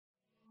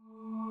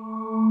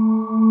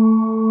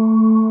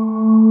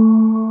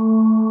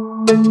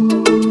And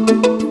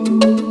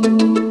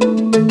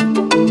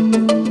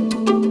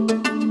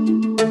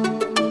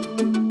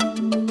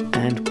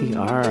we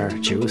are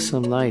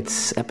Jerusalem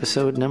Lights,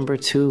 episode number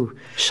 2,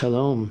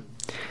 Shalom.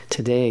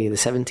 Today, the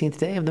 17th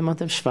day of the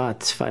month of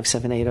Shvat,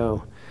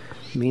 5780,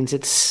 means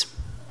it's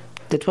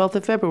the 12th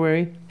of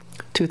February,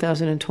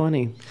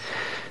 2020.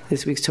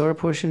 This week's Torah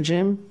portion,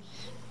 Jim?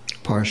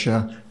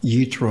 Parsha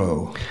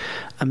Yitro.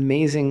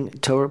 Amazing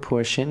Torah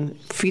portion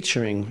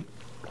featuring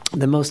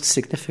the most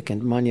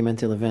significant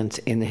monumental event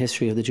in the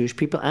history of the Jewish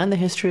people and the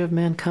history of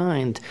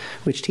mankind,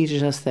 which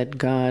teaches us that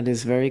God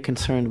is very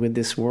concerned with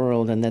this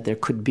world and that there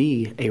could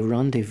be a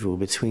rendezvous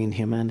between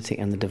humanity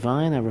and the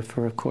divine. I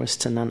refer, of course,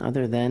 to none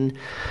other than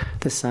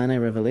the Sinai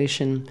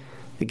revelation,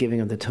 the giving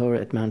of the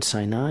Torah at Mount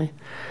Sinai.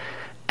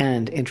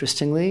 And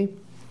interestingly,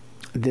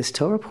 this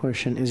Torah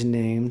portion is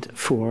named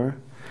for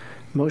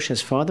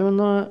Moshe's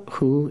father-in-law,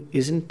 who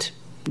isn't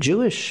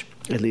Jewish,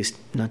 at least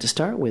not to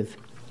start with.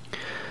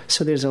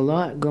 So there's a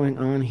lot going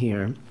on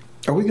here.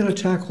 Are we going to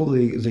tackle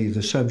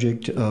the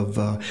subject of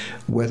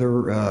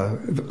whether a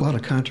lot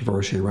of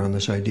controversy around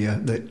this idea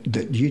that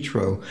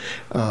Yitro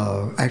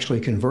actually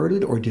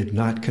converted or did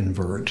not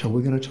convert? Are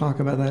we going to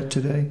talk about that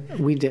today?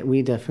 We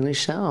definitely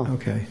shall.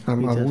 Okay.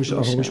 I've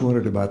always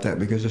wondered about that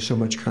because there's so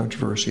much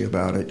controversy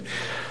about it.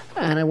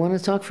 And I want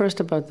to talk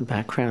first about the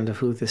background of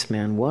who this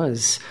man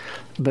was.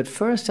 But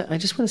first, I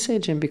just want to say,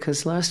 Jim,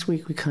 because last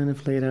week we kind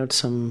of laid out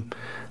some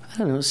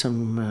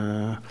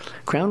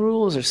ground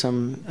rules or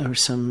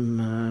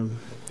some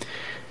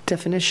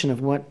definition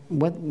of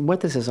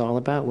what this is all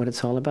about, what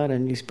it's all about.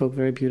 And you spoke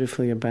very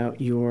beautifully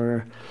about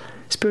your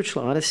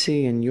spiritual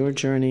odyssey and your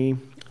journey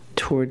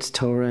towards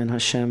Torah and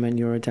Hashem and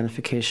your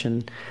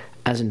identification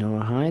as a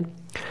Noahide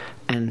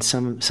and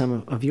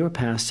some of your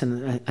past.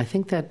 And I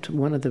think that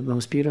one of the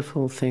most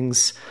beautiful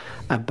things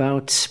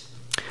about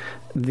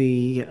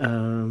the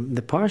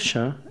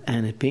Parsha,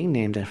 and it being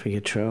named after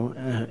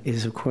Yitro,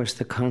 is, of course,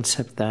 the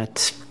concept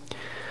that,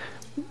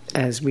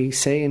 as we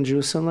say in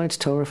Jerusalem Lights,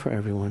 Torah for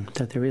everyone,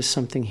 that there is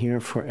something here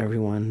for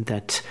everyone,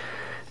 that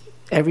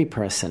every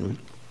person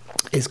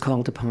is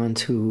called upon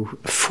to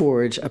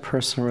forge a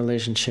personal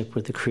relationship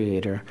with the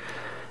Creator.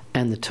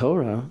 And the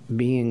Torah,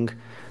 being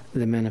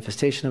the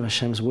manifestation of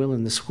Hashem's will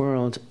in this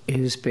world,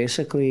 is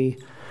basically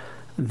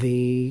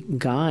the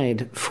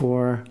guide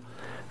for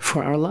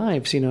our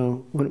lives. You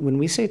know, when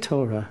we say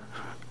Torah,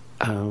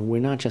 we're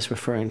not just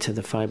referring to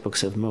the 5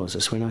 books of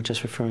Moses. We're not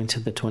just referring to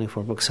the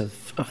 24 books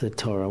of the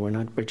Torah.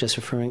 We're just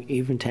referring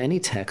even to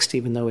any text,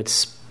 even though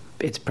it's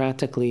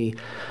practically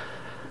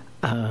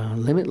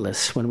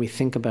limitless when we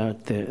think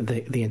about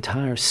the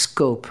entire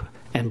scope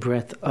and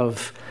breadth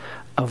of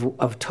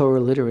Torah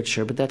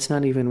literature. But that's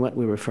not even what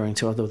we're referring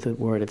to, although the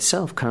word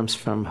itself comes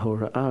from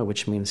hora'ah,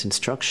 which means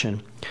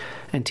instruction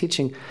and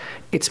teaching.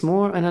 It's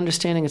more an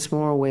understanding, it's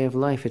more a way of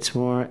life, it's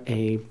more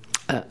a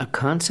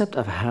concept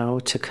of how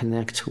to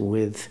connect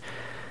with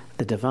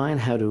the divine,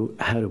 how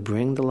to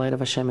bring the light of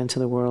Hashem into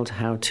the world,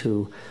 how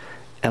to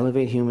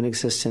elevate human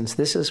existence.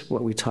 This is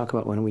what we talk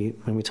about when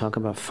we talk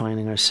about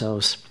finding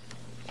ourselves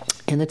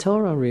in the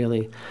Torah,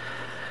 really.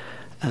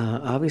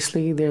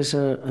 Obviously, there's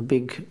a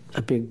big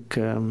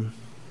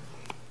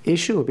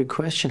issue, a big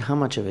question, how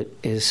much of it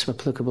is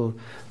applicable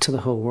to the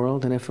whole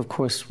world. And if, of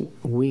course,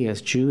 we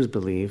as Jews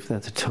believe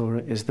that the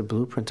Torah is the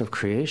blueprint of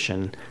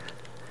creation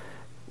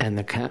and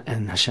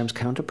Hashem's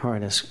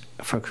counterpart is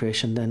for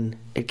creation, then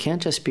it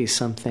can't just be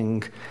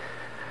something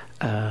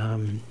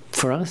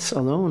for us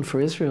alone,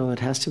 for Israel. It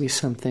has to be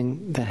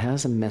something that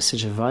has a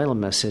message, a vital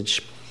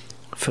message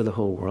for the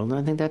whole world. And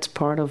I think that's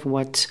part of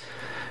what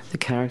the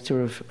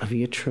character of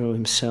Yitro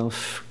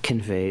himself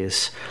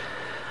conveys.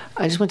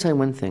 I just want to tell you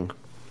one thing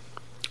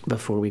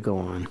before we go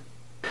on.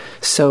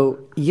 So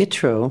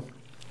Yitro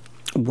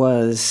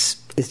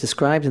is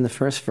described in the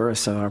first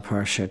verse of our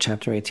Parsha,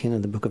 chapter 18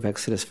 of the book of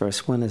Exodus,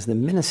 verse 1, as the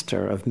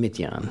minister of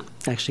Midian,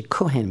 actually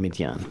Kohen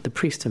Midian, the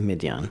priest of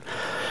Midian.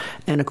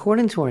 And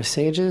according to our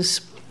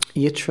sages,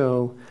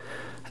 Yitro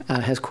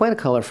has quite a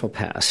colorful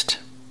past.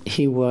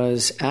 He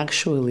was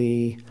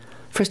actually,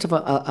 first of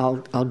all,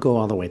 I'll go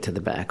all the way to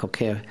the back,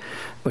 okay,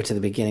 or to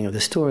the beginning of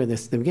the story.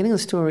 The beginning of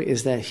the story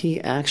is that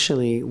he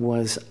actually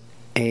was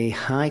a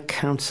high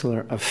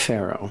counselor of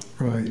Pharaoh.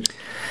 Right.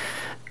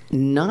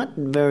 Not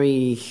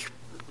very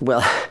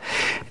well.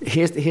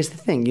 Here's the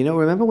thing. You know,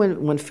 remember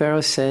when Pharaoh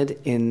said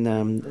in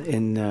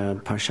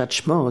Parshat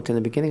Shmot, in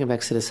the beginning of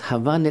Exodus,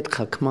 "Hava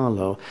nitchakma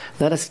lo,"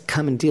 let us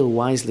come and deal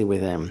wisely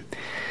with them.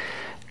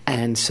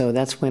 And so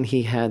that's when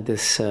he had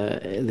this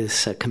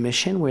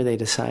commission where they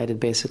decided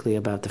basically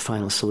about the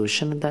final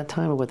solution at that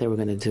time of what they were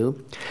going to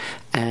do.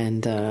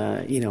 And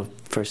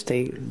first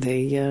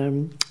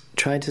they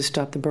tried to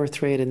stop the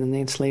birth rate, and then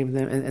they enslaved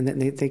them, and then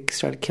they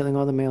started killing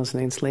all the males, and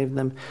they enslaved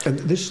them. And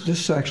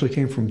this actually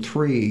came from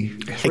three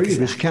of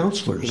his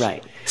counselors.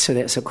 Right. So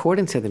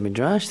according to the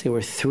Midrash, there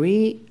were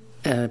 3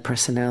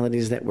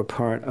 personalities that were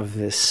part of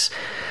this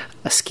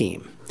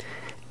scheme.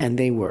 And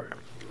they were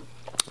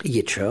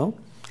Yitro,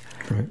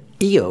 right,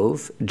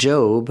 Eov,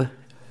 Job,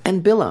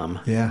 and Bilam.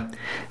 Yeah.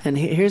 And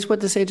here's what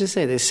the sages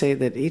say. They say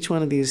that each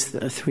one of these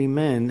three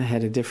men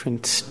had a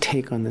different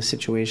take on the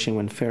situation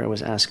when Pharaoh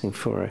was asking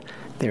for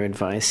their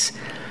advice.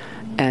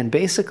 And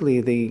basically,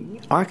 the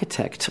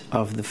architect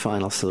of the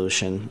final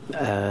solution,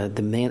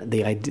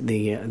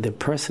 the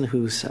person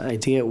whose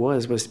idea it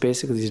was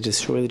basically to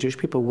destroy the Jewish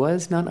people,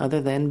 was none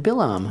other than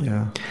Bilam.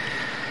 Yeah.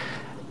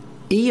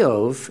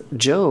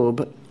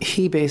 Job,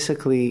 he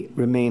basically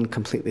remained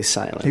completely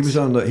silent. He was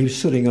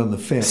sitting on the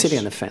fence. Sitting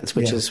on the fence,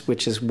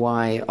 which is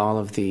why all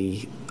of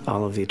the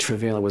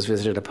travail was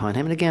visited upon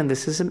him. And again,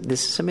 this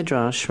is a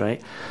midrash,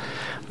 right?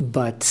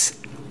 But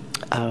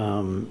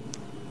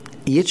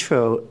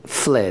Yitro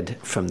fled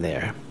from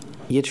there.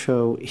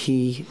 Yitro,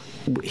 he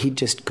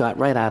just got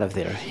right out of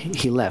there.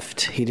 He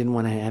left. He didn't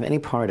want to have any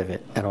part of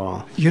it at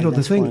all. You know,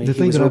 the thing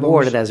he was that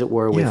rewarded, as it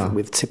were,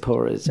 with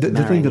Zipporah's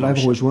the thing that I've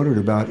Moshe. always wondered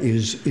about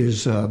is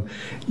do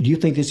you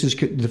think this is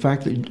the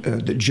fact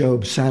that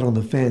Job sat on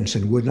the fence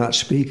and would not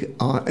speak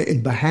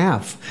in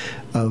behalf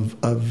of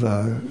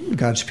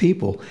God's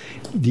people?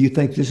 Do you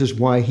think this is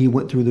why he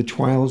went through the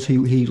trials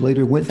he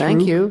later went through?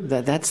 Thank you.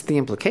 That's the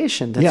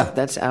implication.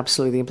 That's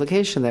absolutely the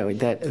implication.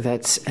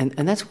 That's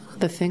one of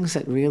the things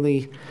that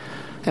really.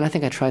 And I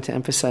think I tried to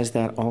emphasize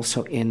that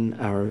also in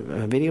our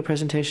video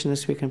presentation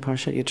this week in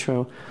Parshat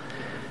Yitro.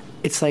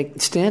 It's like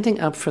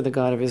standing up for the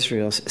God of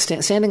Israel.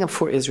 Standing up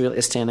for Israel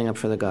is standing up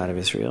for the God of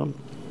Israel.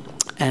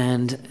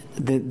 And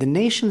the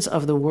nations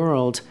of the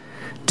world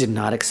did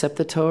not accept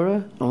the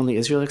Torah. Only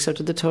Israel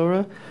accepted the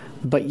Torah.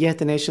 But yet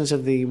the nations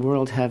of the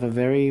world have a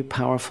very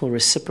powerful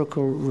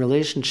reciprocal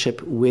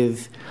relationship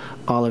with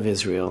all of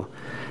Israel.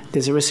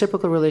 There's a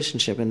reciprocal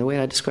relationship, and the way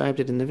I described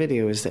it in the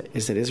video is that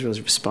Israel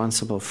is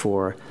responsible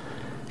for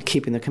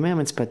keeping the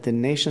commandments, but the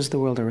nations of the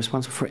world are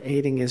responsible for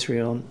aiding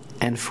Israel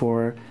and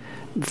for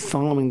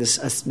following the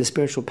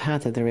spiritual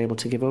path that they're able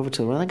to give over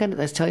to the world.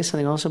 Let's tell you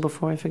something also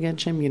before I forget,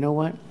 Jim. You know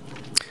what?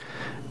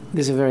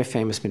 There's a very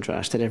famous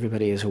midrash that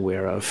everybody is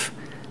aware of,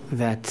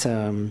 that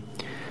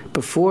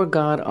before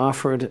God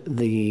offered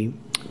the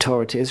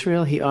Torah to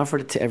Israel, he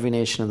offered it to every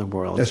nation in the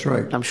world. That's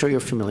right. I'm sure you're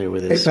familiar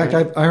with this. In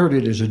fact, I heard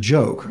it as a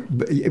joke.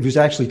 It was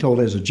actually told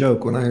as a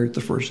joke when I heard it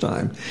the first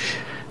time.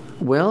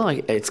 Well,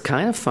 it's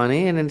kind of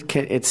funny, and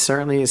it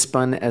certainly is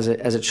spun as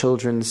a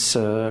children's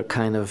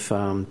kind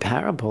of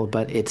parable.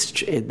 But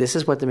this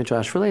is what the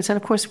midrash relates, and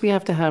of course we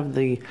have to have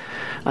the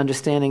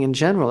understanding in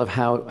general of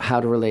how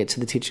to relate to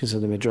the teachings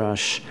of the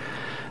midrash.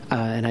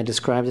 And I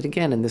described it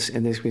again in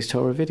this week's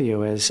Torah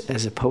video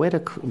as a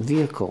poetic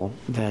vehicle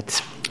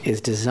that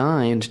is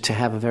designed to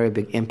have a very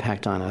big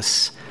impact on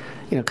us,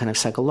 kind of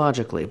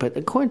psychologically. But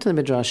according to the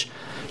midrash,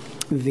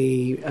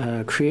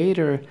 the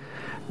Creator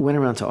went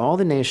around to all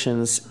the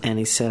nations and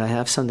he said, I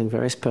have something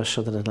very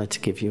special that I'd like to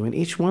give you. And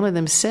each one of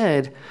them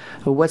said,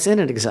 well, what's in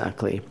it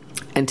exactly?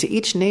 And to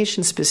each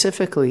nation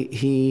specifically,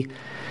 he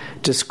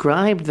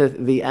described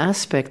the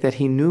aspect that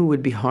he knew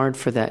would be hard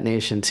for that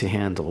nation to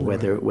handle,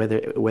 right.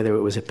 whether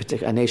it was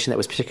a nation that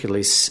was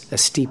particularly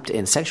steeped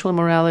in sexual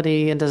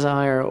immorality and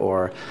desire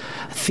or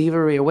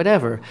thievery or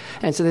whatever.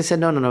 And so they said,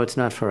 no, it's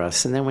not for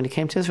us. And then when it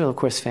came to Israel, of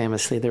course,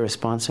 famously, the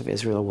response of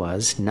Israel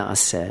was,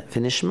 Na'aseh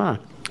v'nishma.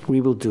 We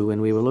will do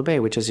and we will obey,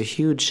 which is a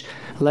huge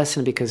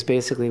lesson, because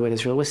basically what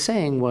Israel was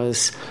saying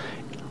was,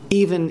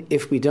 even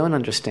if we don't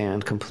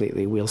understand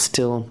completely, we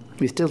still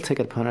take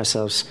it upon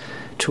ourselves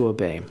to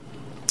obey.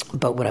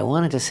 But what I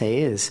wanted to say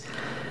is,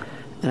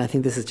 and I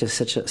think this is just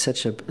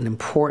such an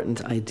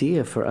important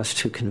idea for us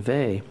to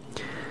convey,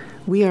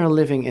 we are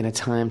living in a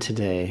time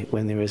today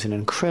when there is an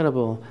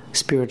incredible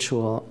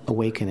spiritual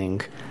awakening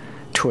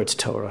towards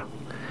Torah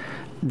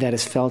that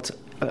is felt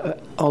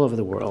all over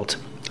the world,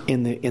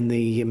 in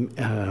the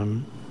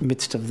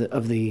midst of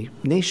the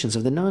nations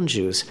of the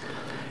non-Jews.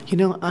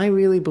 I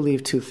really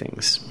believe two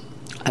things.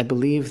 I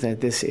believe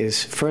that this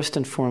is first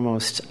and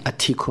foremost a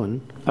tikkun,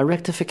 a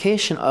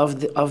rectification of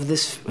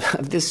this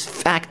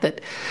fact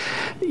that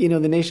the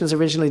nations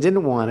originally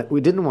didn't want it. We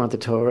didn't want the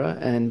Torah,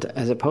 and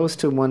as opposed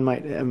to one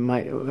might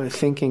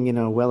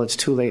thinking, well, it's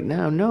too late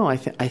now. No, I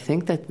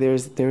think that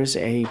there's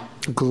a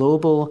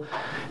global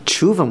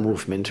tshuva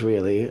movement,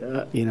 really,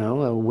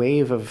 a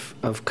wave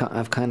of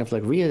kind of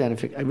like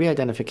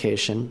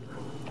re-identification.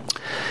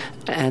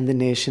 And the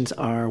nations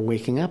are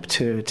waking up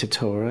to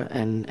Torah,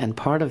 and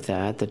part of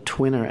that, the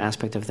twinner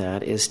aspect of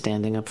that, is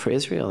standing up for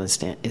Israel, is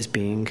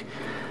being,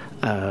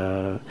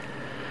 a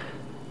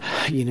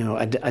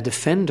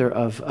defender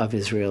of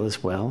Israel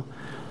as well.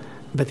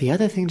 But the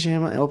other thing,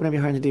 Jim, open up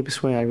your heart in the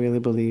deepest way, I really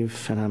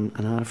believe, and I'm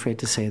not afraid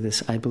to say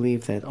this, I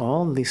believe that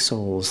all the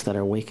souls that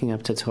are waking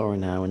up to Torah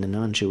now in the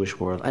non-Jewish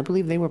world, I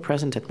believe they were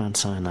present at Mount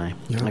Sinai.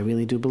 Yeah. I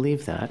really do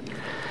believe that.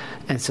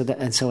 And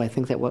so I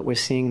think that what we're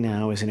seeing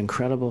now is an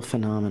incredible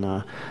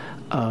phenomena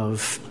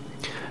of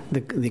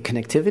the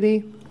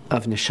connectivity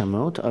of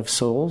neshamot, of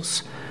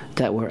souls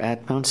that were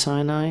at Mount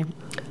Sinai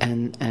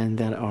and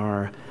that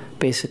are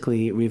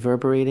basically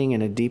reverberating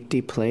in a deep,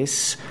 deep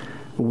place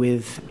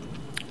with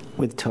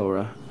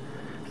Torah.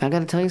 I got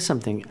to tell you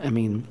something. I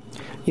mean,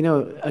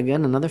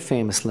 again, another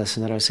famous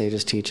lesson that our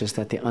sages teach us,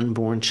 that the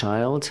unborn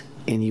child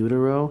in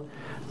utero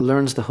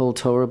learns the whole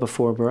Torah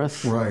before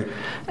birth, Right.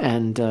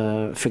 and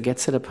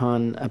forgets it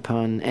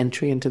upon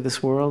entry into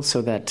this world,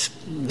 so that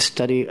the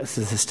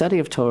study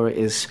of Torah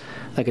is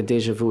like a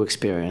deja vu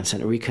experience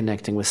and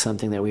reconnecting with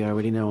something that we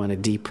already know on a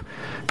deep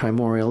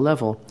primordial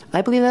level.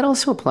 I believe that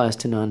also applies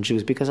to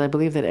non-Jews, because I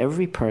believe that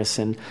every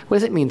person, what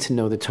does it mean to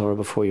know the Torah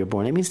before you're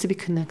born? It means to be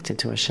connected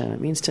to Hashem.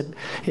 It means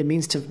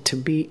to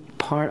be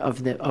part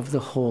of the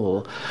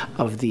whole,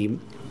 of the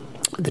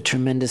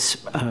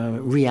tremendous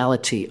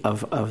reality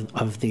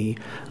of the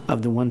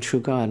one true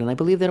God. And I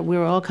believe that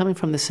we're all coming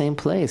from the same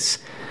place.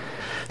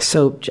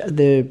 So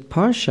the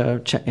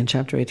Parsha in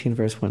chapter 18,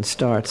 verse 1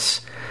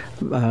 starts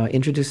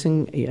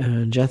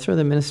introducing Jethro,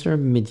 the minister of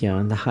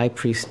Midian, the high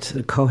priest,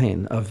 the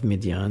Kohen of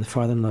Midian, the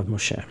father-in-law of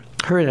Moshe,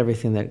 heard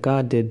everything that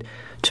God did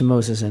to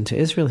Moses and to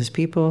Israel, his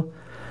people,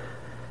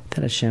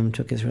 that Hashem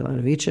took Israel out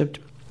of Egypt.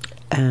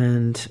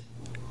 And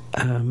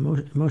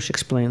Moshe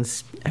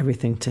explains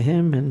everything to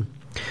him, and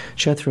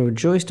Jethro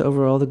rejoiced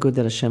over all the good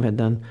that Hashem had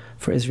done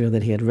for Israel,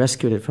 that he had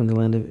rescued it from the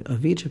land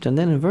of Egypt. And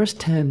then in verse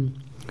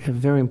 10, we have a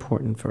very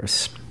important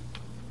verse.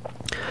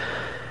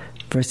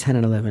 Verse 10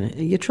 and 11.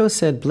 Yitro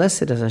said,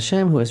 "Blessed is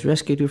Hashem, who has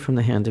rescued you from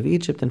the hand of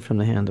Egypt and from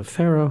the hand of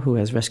Pharaoh, who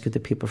has rescued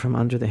the people from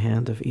under the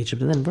hand of Egypt."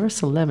 And then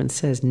verse 11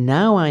 says,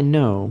 "Now I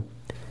know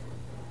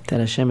that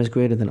Hashem is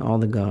greater than all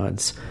the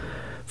gods,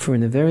 for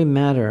in the very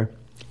matter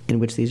in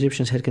which the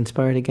Egyptians had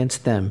conspired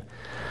against them,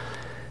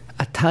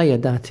 Atah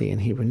yadati," in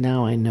Hebrew,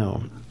 now I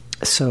know.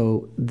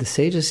 So the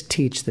sages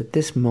teach that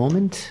this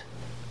moment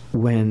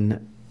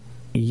when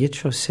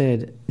Yitro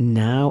said,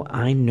 "Now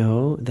I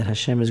know that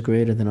Hashem is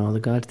greater than all the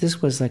gods,"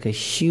 this was like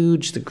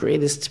the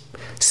greatest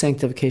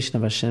sanctification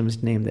of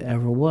Hashem's name that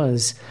ever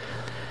was,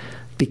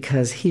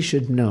 because he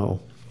should know.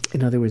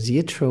 In other words,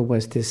 Yitro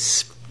was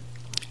this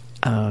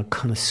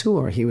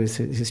connoisseur. He was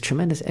this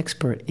tremendous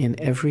expert in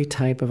every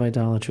type of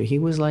idolatry. He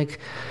was like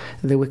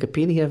the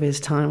Wikipedia of his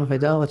time of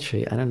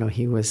idolatry. I don't know.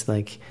 He was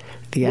like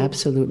the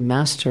absolute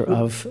master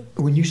of.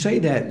 When you say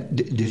that,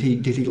 did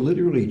he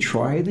literally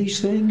try these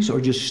things or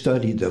just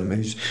study them?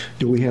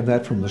 Do we have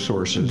that from the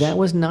sources? That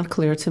was not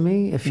clear to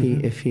me. If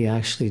he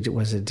actually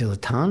was a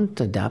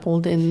dilettante,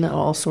 dabbled in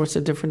all sorts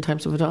of different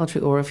types of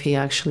idolatry, or if he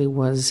actually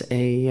was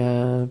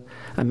a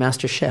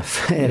master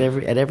chef at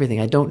everything.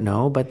 I don't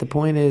know. But the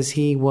point is,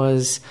 he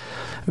was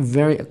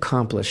very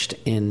accomplished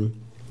in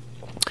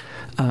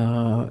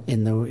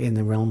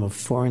the realm of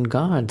foreign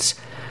gods.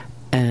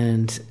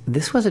 And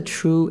this was a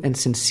true and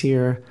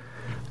sincere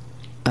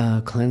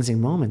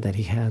cleansing moment that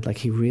he had. Like,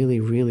 he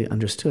really, really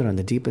understood on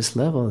the deepest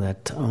level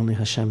that only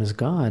Hashem is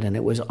God. And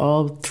it was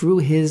all through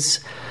his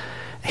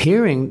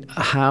hearing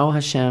how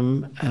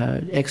Hashem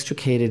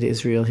extricated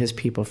Israel, his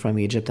people, from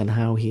Egypt, and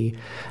how he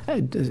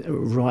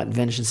wrought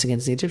vengeance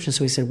against the Egyptians.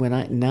 So he said,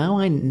 now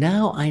I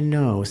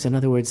know. So in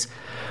other words,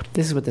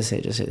 this is what the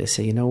sages say. They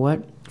say, you know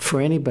what? For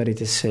anybody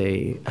to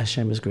say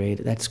Hashem is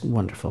great, that's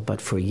wonderful.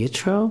 But for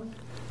Yitro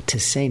to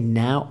say,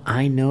 now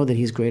I know that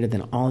he's greater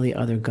than all the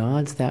other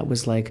gods, that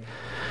was like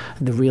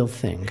the real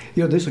thing.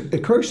 You know, this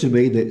occurs to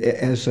me that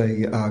as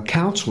a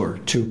counselor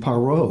to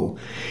Paro,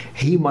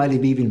 he might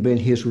have even been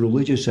his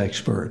religious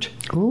expert.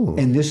 Ooh.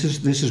 And this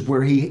is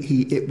where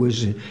it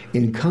was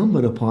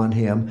incumbent upon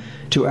him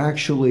to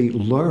actually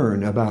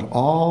learn about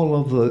all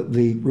of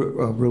the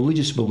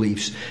religious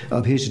beliefs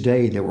of his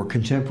day that were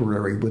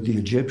contemporary with the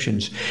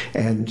Egyptians,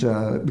 and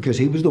because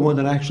he was the one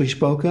that actually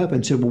spoke up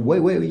and said, "Well,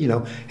 wait, you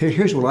know,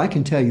 here's what I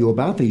can tell you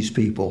about these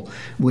people,"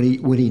 when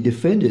he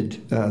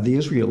defended the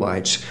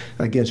Israelites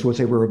against what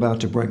they were about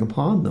to bring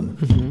upon them.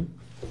 Mm-hmm.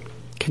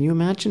 Can you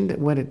imagine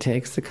what it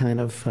takes, the kind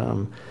of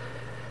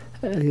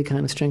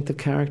strength of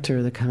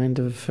character, the kind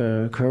of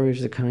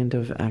courage, the kind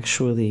of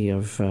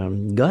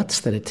guts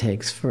that it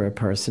takes for a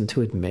person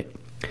to admit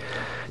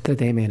that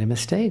they made a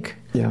mistake?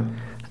 Yeah.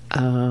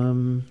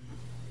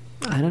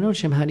 I don't know,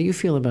 Jim, how do you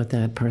feel about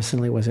that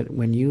personally? Was it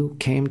when you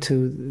came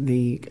to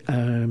the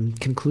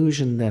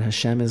conclusion that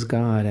Hashem is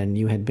God, and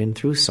you had been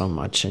through so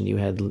much, and you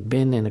had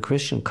been in a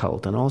Christian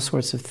cult and all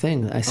sorts of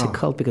things? I say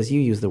cult because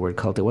you used the word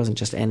cult. It wasn't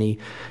just any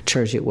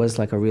church. It was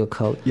like a real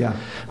cult. Yeah.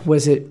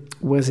 Was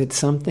it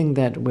something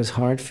that was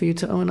hard for you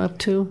to own up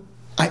to?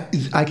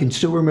 I can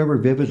still remember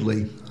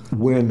vividly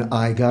when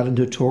I got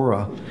into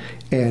Torah,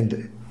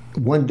 and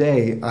one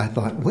day I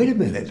thought, wait a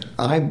minute,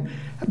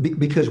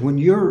 because when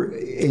you're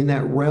in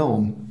that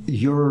realm,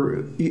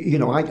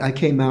 I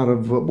came out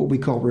of what we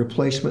call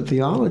replacement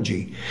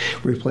theology.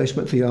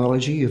 Replacement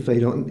theology,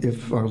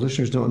 if our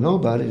listeners don't know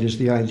about it, is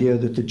the idea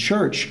that the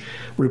church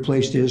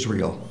replaced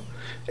Israel,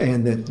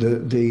 and that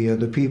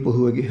the people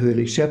who had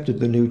accepted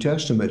the New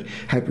Testament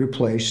had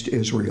replaced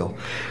Israel.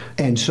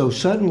 And so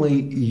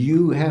suddenly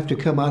you have to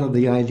come out of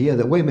the idea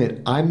that, wait a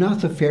minute, I'm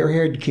not the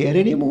fair-haired kid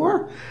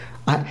anymore.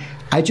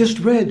 I just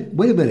read,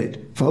 wait a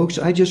minute, folks,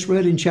 I just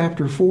read in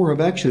chapter 4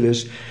 of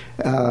Exodus,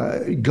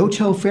 go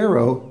tell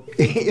Pharaoh,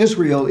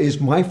 Israel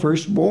is my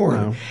firstborn.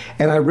 Wow.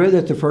 And I read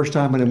that the first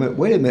time, and I went,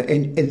 wait a minute.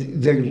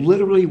 And there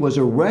literally was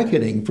a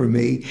reckoning for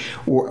me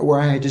where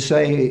I had to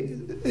say,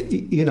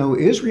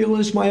 Israel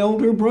is my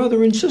older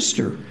brother and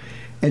sister.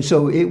 And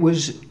so it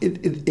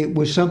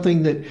was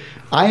something that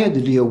I had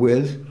to deal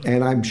with,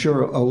 and I'm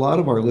sure a lot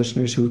of our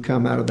listeners who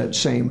come out of that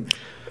same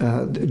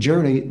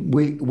journey,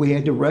 we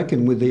had to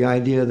reckon with the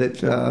idea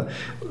that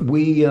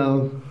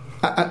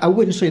I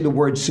wouldn't say the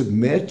word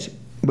submit,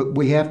 but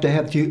we have to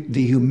have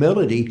the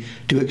humility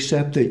to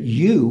accept that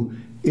you,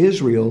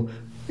 Israel,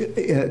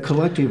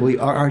 collectively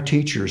are our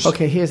teachers.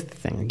 Okay, here's the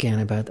thing again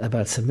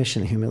about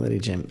submission and humility,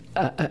 Jim.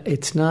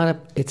 It's not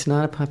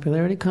a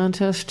popularity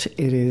contest.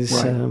 It is,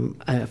 right.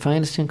 If I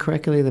understand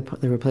correctly,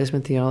 the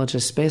replacement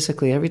theologists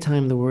basically every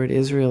time the word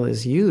Israel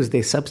is used,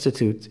 they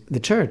substitute the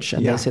church,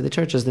 and they say the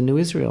church is the new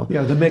Israel.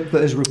 Yeah, the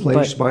mikveh is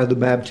replaced by the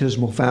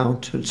baptismal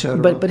fount, etc.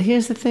 But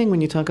here's the thing: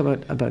 when you talk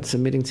about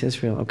submitting to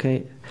Israel,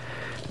 okay,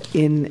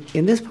 in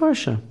this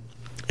parsha,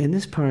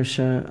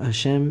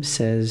 Hashem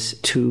says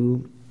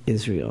to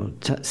Israel,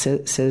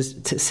 says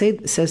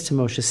to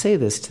Moshe, say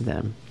this to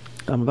them.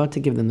 I'm about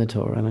to give them the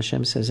Torah, and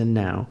Hashem says, and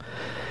now,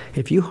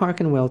 if you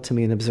hearken well to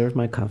me and observe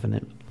my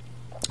covenant,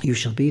 you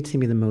shall be to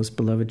me the most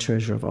beloved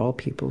treasure of all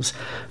peoples,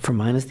 for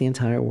mine is the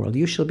entire world.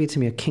 You shall be to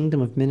me a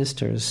kingdom of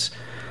ministers.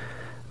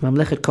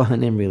 Mamlechet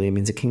Kohanim really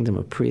means a kingdom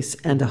of priests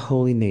and a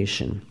holy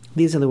nation.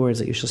 These are the words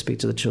that you shall speak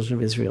to the children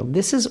of Israel.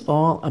 This is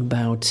all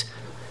about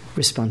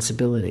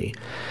responsibility.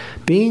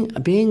 Being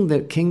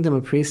the kingdom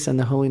of priests and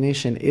the holy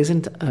nation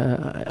isn't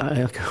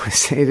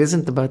it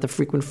isn't about the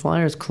frequent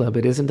flyers club.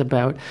 It isn't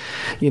about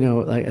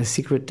like a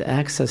secret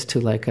access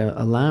to like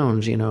a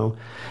lounge.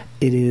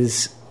 It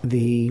is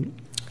the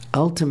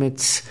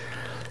ultimate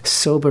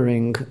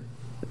sobering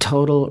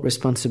total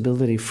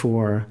responsibility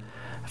for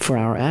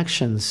our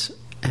actions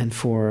and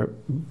for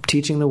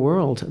teaching the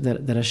world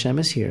that Hashem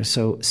is here.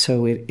 So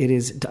it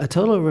is a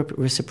total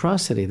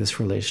reciprocity, this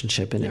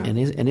relationship.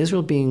 And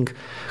Israel being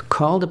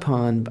called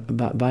upon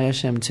by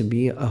Hashem to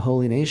be a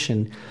holy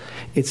nation,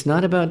 it's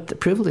not about the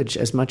privilege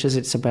as much as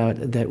it's about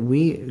that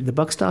the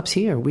buck stops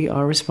here. We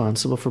are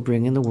responsible for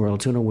bringing the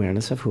world to an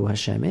awareness of who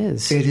Hashem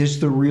is. It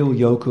is the real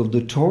yoke of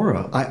the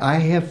Torah. I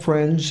have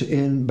friends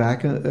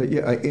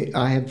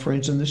I have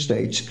friends in the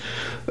States.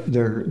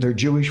 They're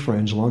Jewish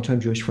friends,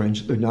 longtime Jewish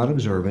friends. They're not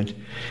observant.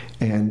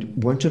 And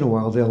once in a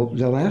while,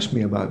 they'll ask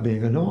me about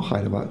being a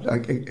Noahide,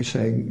 about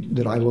saying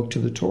that I look to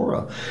the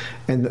Torah,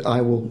 and I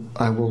will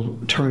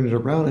turn it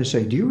around and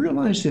say, "Do you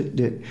realize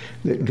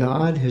that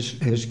God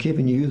has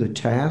given you the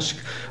task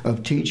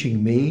of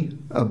teaching me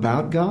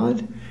about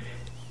God?"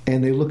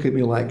 And they look at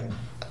me like,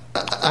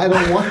 I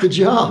don't want the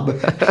job.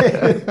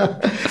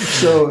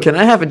 So can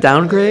I have a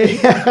downgrade?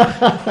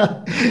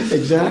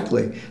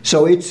 Exactly.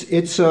 So it's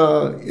to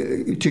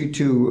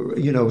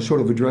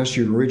sort of address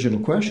your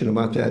original question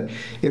about that.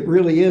 It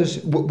really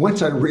is.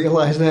 Once I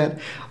realized that,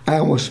 I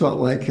almost felt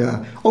like,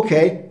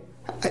 okay,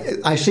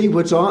 I see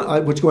what's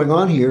going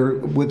on here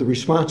with the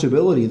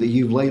responsibility that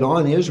you've laid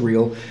on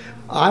Israel.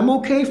 I'm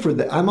okay for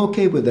that. I'm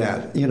okay with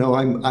that.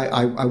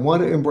 I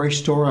want to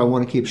embrace Torah. I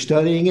want to keep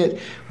studying it,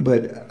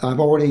 but I've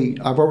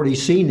already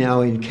seen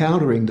now,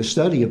 encountering the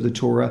study of the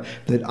Torah,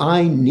 that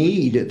I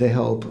need the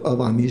help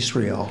of Am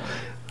Yisrael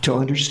to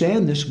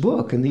understand this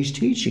book and these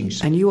teachings.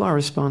 And you are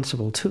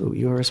responsible too.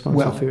 You are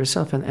responsible for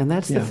yourself, and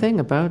that's the thing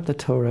about the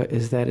Torah,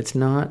 is that it's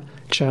not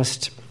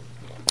just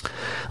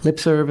lip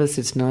service.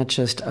 It's not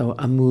just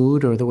a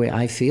mood or the way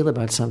I feel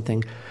about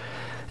something.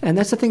 And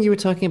that's the thing you were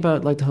talking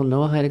about, like the whole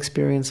Noahide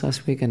experience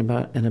last week, and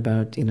about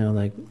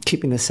like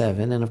keeping the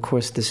seven. And of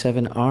course, the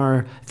seven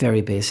are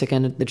very basic.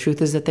 And the truth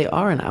is that they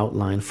are an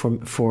outline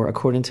for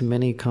according to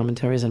many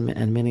commentaries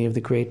and many of the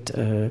great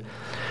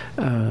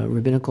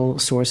rabbinical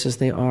sources.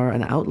 They are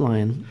an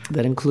outline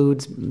that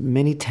includes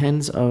many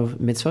tens of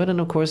mitzvot.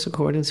 And of course,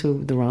 according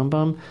to the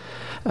Rambam,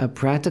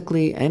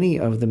 practically any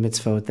of the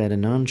mitzvot that a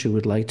non-Jew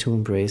would like to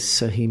embrace,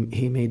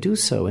 he may do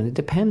so. And it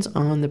depends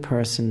on the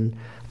person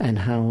and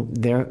how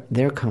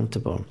they're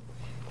comfortable,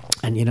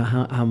 and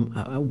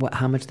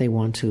how much they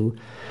want to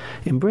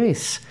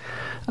embrace.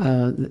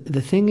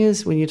 The thing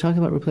is, when you talk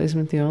about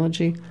replacement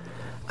theology,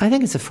 I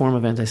think it's a form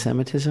of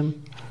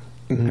anti-Semitism.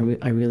 Mm-hmm.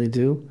 I really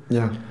do.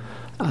 Yeah.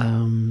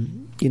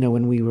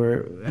 When we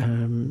were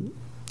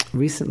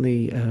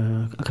recently,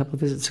 a couple of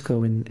visits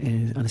ago,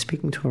 on a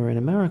speaking tour in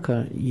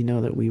America,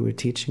 that we were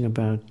teaching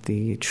about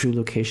the true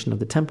location of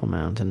the Temple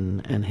Mount,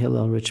 and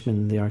Hillel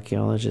Richman, the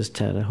archaeologist,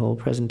 had a whole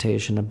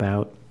presentation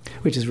about,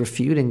 which is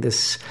refuting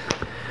this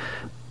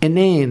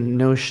inane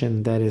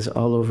notion that is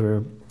all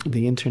over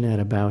the internet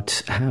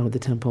about how the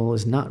temple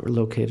is not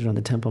located on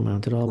the Temple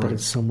Mount at all, right, but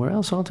it's somewhere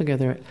else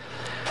altogether.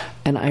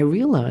 And I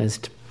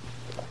realized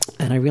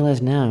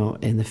now,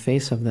 in the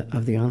face of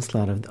the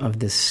onslaught of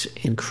this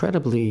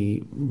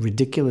incredibly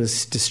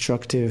ridiculous,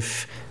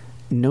 destructive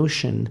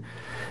notion,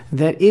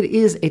 that it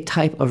is a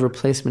type of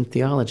replacement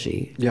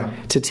theology. Yeah.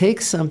 To take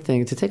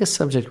a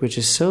subject which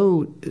is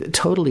so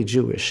totally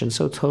Jewish and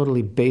so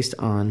totally based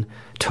on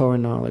Torah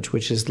knowledge,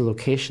 which is the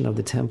location of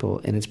the temple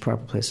in its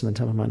proper place on the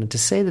Temple Mount, and to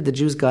say that the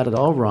Jews got it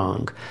all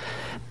wrong,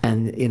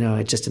 and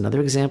it's just another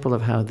example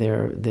of how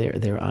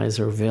their eyes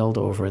are veiled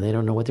over, and they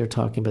don't know what they're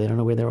talking about. They don't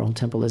know where their own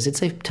temple is.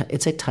 It's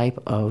a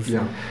type of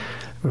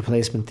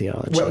replacement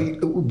theology?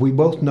 Well, we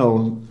both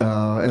know,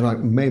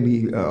 and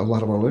maybe a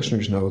lot of our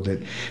listeners know,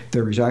 that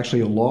there is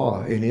actually a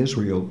law in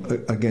Israel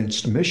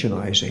against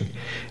missionizing.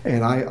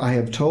 And I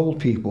have told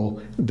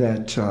people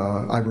that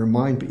I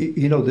remind,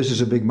 this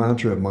is a big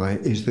mantra of mine,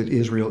 is that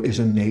Israel is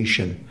a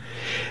nation.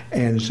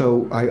 And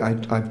so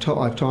I've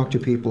talked to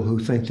people who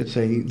think that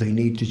they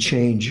need to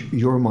change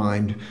your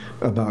mind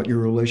about your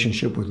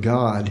relationship with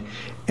God,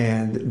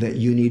 and that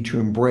you need to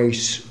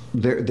embrace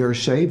their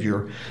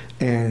Savior.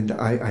 And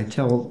I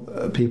tell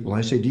people,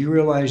 I say, do you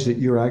realize that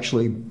you're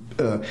actually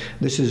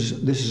this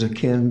is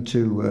akin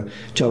to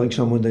telling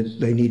someone that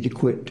they need to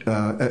quit,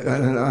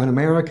 an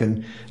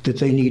American, that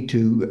they need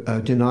to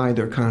deny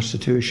their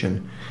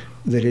Constitution,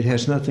 that it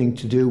has nothing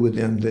to do with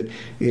them, that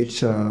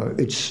it's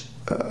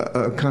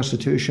a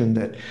Constitution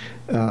that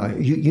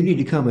you need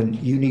to come and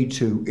you need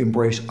to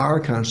embrace our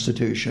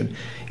Constitution.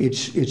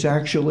 It's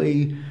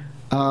actually,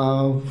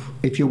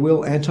 if you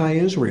will,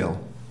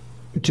 anti-Israel.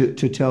 To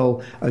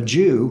tell a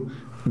Jew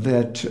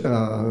that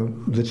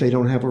they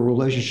don't have a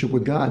relationship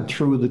with God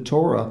through the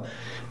Torah,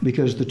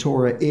 because the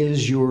Torah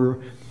is your,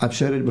 I've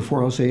said it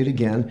before, I'll say it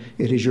again,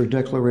 it is your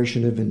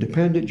Declaration of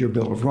Independence, your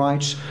Bill of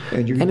Rights,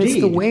 and your deed. And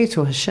it's the way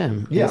to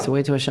Hashem. Yeah. It's the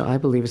way to Hashem. I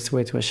believe it's the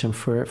way to Hashem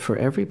for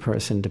every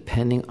person,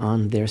 depending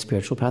on their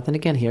spiritual path. And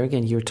again,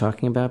 you're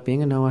talking about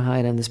being a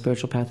Noahide and the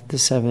spiritual path of the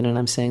seven, and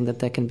I'm saying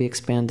that can be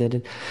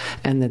expanded,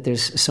 and that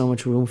there's so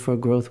much room for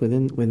growth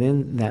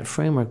within that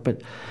framework.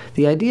 But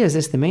the idea is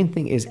this: the main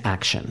thing is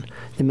action.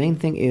 The main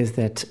thing is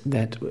that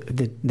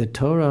the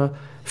Torah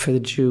for the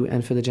Jew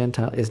and for the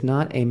Gentile is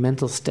not a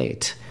mental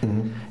state.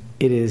 Mm-hmm.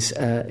 It is,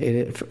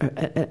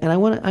 and I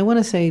want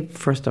to say,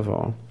 first of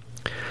all,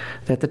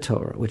 that the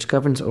Torah, which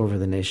governs over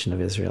the nation of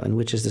Israel and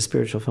which is the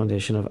spiritual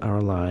foundation of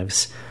our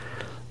lives,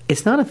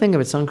 it's not a thing of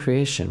its own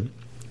creation.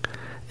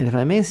 And if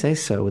I may say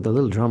so, with a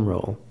little drum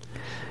roll,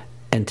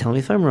 and tell me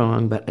if I'm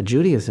wrong, but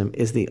Judaism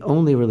is the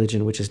only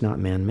religion which is not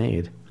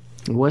man-made.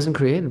 It wasn't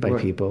created by right.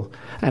 people.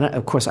 And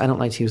of course, I don't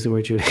like to use the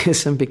word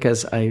Judaism,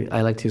 because I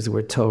like to use the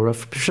word Torah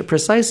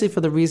precisely for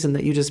the reason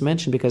that you just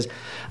mentioned, because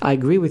I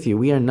agree with you.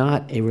 We are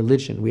not a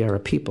religion. We are a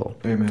people.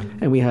 Amen.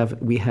 And we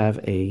have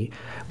a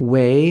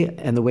way,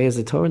 and the way is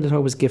the Torah, and the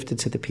Torah was gifted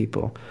to the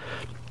people.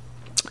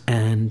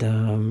 And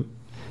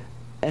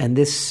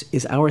this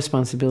is our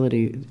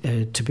responsibility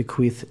to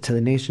bequeath to the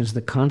nations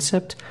the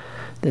concept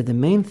that the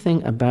main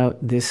thing about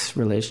this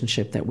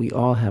relationship that we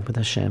all have with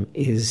Hashem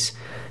is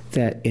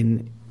that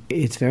in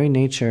its very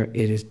nature,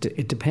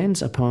 it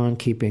depends upon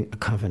keeping a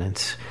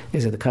covenant.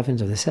 Is it the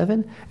covenant of the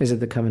seven? Is it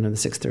the covenant of the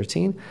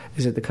 613?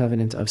 Is it the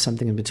covenant of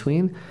something in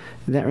between?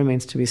 That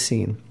remains to be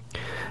seen.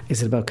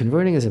 Is it about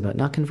converting? Is it about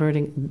not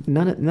converting?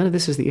 None of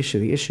this is the issue.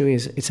 The issue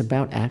is it's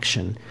about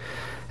action.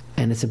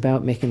 And it's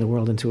about making the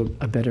world into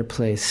a better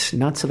place.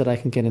 Not so that I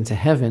can get into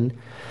heaven,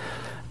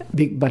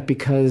 but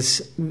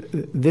because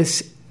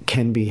this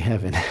can be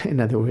heaven.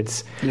 In other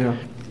words, yeah.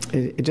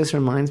 It just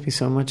reminds me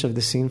so much of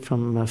the scene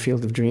from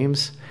Field of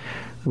Dreams,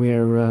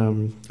 where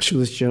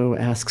Shoeless Joe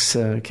asks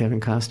Kevin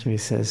Costner, he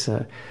says,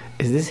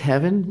 is this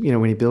heaven?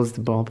 When he builds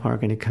the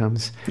ballpark and he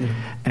comes,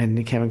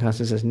 and Kevin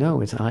Costner says,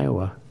 no, it's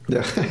Iowa.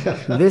 Yeah.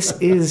 This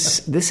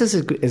is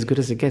as good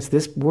as it gets.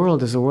 This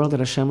world is a world that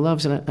Hashem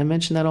loves, and I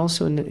mentioned that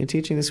also in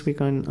teaching this week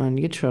on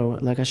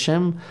Yitro. Like,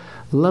 Hashem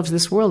loves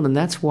this world, and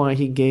that's why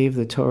He gave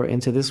the Torah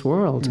into this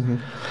world. Mm-hmm.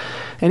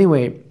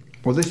 Anyway.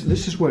 Well,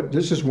 this is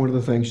one of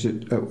the things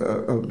that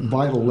a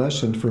vital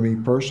lesson for me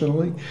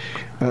personally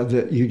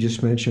that you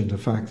just mentioned, the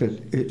fact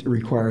that it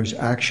requires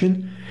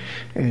action.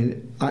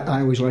 And I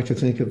always like to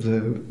think of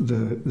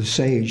the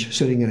sage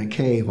sitting in a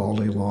cave all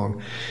day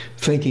long,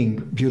 thinking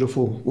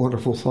beautiful,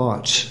 wonderful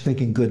thoughts,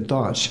 thinking good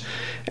thoughts.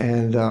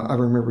 And I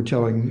remember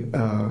telling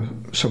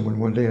someone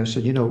one day, I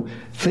said,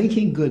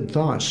 thinking good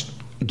thoughts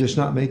does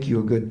not make you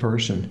a good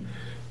person.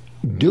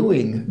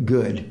 Doing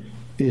good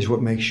is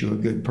what makes you a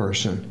good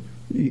person.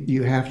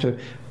 You have to,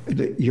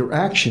 your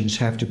actions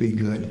have to be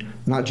good,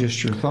 not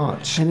just your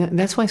thoughts. And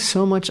that's why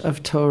so much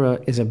of Torah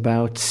is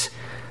about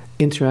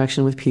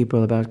interaction with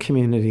people, about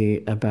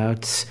community,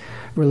 about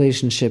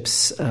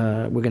relationships.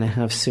 We're going to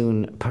have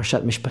soon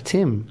Parshat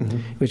Mishpatim, mm-hmm.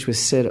 which was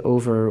said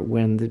over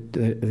when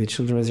the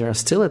children of Israel are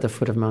still at the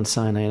foot of Mount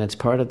Sinai, and it's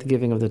part of the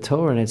giving of the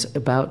Torah, and it's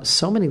about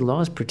so many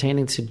laws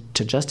pertaining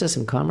to justice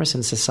and commerce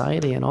and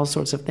society and all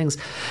sorts of things,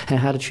 and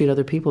how to treat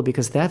other people,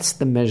 because that's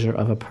the measure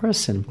of a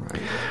person.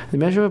 Right. The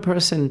measure of a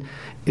person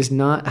is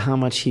not how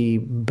much he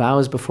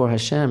bows before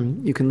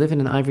Hashem. You can live in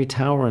an ivory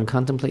tower and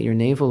contemplate your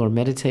navel or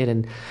meditate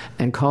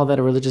and call that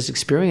a religious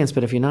experience,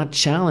 but if you're not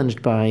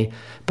challenged by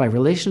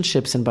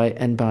relationships and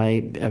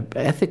by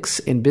ethics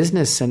in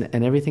business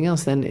and everything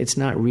else, then it's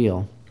not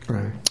real.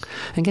 Right.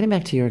 And getting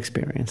back to your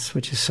experience,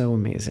 which is so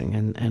amazing,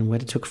 and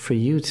what it took for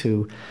you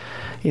to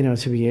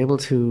be able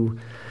to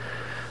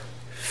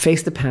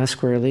face the past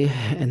squarely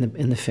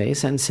in the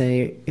face and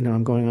say,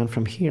 I'm going on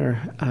from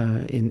here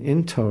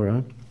in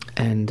Torah.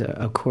 And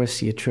of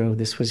course, Yitro,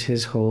 this was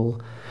his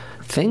whole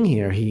thing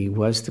here. He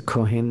was the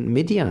Kohen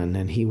Midian,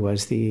 and he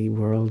was the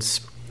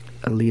world's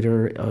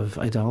leader of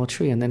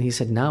idolatry. And then he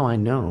said, now I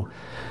know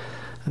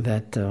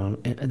that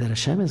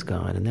Hashem is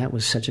God, and that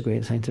was such a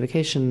great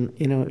sanctification.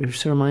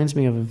 It reminds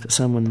me of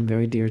someone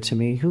very dear to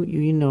me, who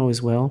you know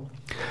as well,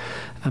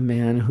 a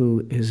man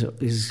who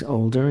is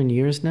older in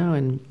years now,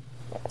 and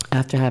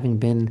after having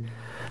been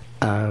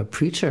a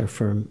preacher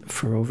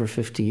for over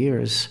 50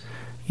 years,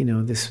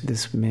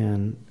 this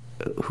man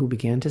who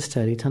began to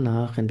study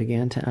Tanakh and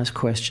began to ask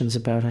questions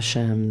about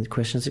Hashem,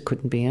 questions that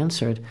couldn't be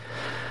answered,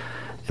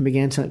 and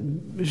began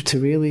to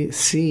really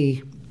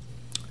see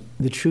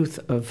the truth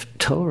of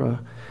Torah.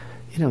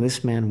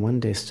 This man one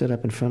day stood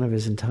up in front of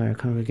his entire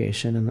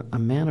congregation, and a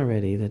man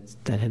already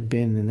that had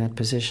been in that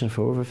position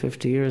for over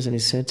 50 years, and he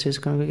said to his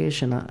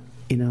congregation,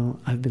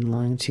 I've been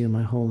lying to you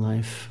my whole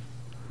life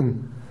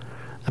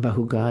about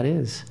who God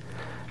is.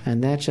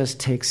 And that just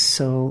takes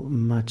so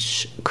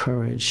much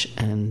courage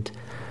and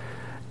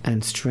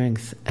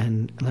strength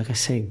and, like I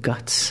say,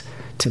 guts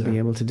to be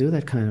able to do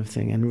that kind of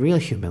thing, and real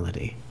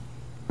humility.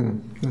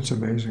 That's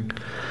amazing.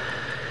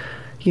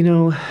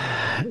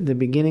 The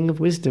beginning of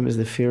wisdom is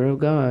the fear of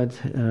God.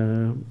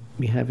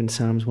 We have in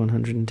Psalms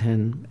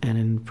 110 and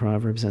in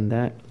Proverbs, and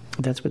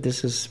that's what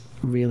this is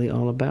really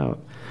all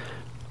about.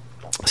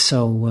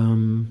 So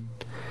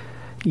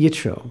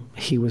Yitro,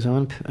 he was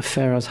on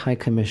Pharaoh's high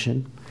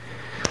commission.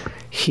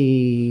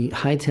 He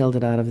hightailed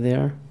it out of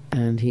there,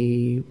 and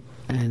he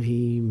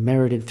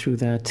merited through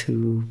that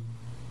to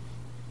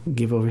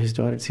give over his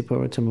daughter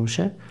Tzipporah to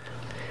Moshe.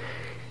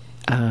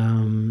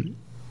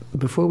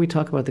 Before we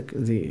talk about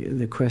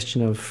the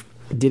question of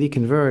did he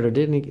convert or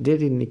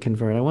didn't he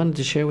convert, I wanted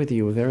to share with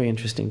you a very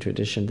interesting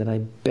tradition that I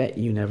bet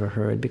you never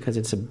heard, because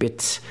it's a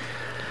bit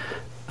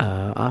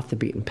off the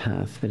beaten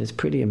path, but it's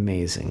pretty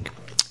amazing.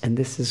 And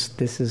this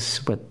is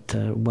what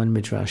one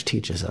midrash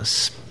teaches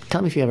us.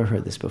 Tell me if you ever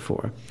heard this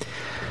before.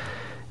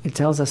 It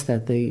tells us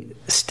that the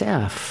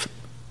staff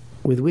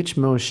with which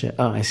Moshe...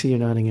 Oh, I see you're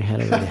nodding your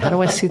head already. How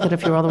do I see that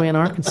if you're all the way in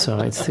Arkansas?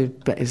 It's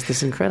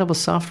this incredible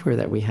software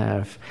that we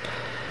have.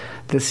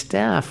 The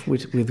staff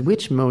with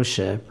which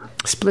Moshe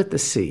split the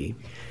sea,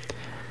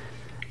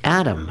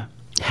 Adam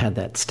had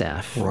that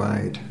staff.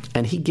 Right.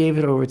 And he gave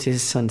it over to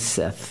his son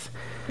Seth.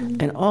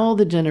 And all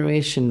the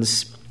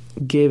generations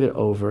gave it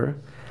over,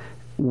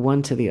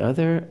 one to the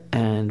other.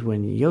 And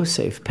when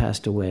Yosef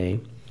passed away,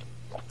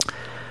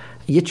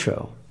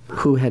 Yitro,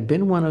 who had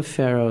been one of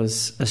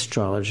Pharaoh's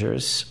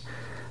astrologers,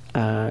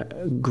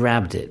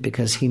 grabbed it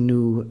because he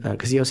knew,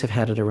 because Yosef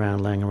had it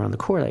laying around the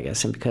court, I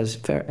guess, and because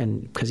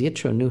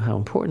Yitro knew how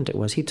important it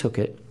was, he took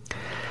it.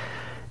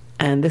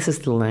 And this is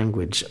the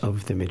language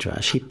of the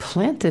Midrash. He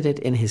planted it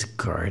in his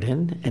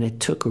garden, and it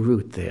took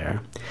root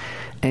there.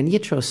 And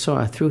Yitro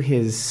saw through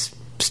his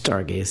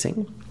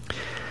stargazing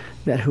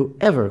that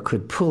whoever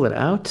could pull it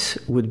out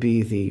would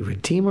be the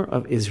Redeemer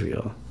of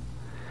Israel.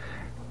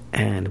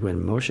 And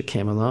when Moshe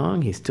came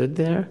along, he stood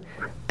there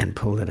and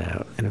pulled it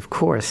out. And of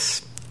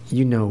course,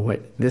 you know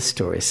what this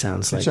story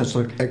sounds like. It sounds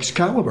like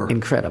Excalibur.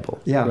 Incredible,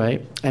 yeah.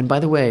 Right? And by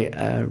the way,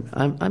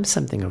 I'm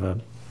something of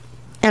an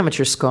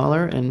amateur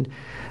scholar in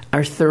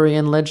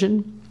Arthurian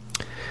legend.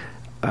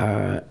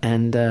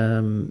 And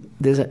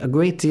there's a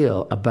great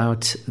deal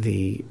about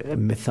the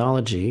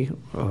mythology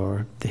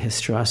or the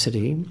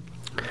historicity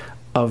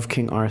of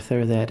King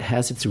Arthur that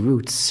has its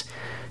roots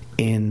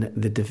in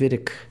the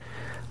Davidic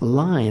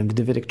line, the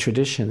Davidic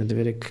tradition, the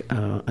Davidic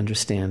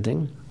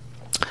understanding.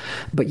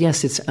 But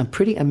yes, it's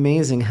pretty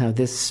amazing how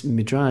this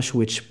midrash,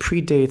 which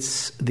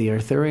predates the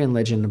Arthurian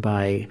legend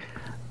by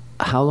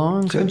how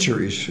long?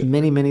 Centuries.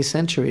 Many, many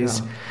centuries.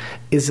 Yeah.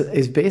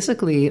 Is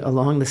basically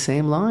along the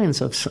same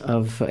lines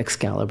of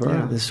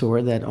Excalibur, the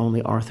sword that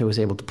only Arthur was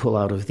able to pull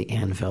out of the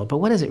anvil. But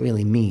what does it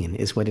really mean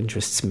is what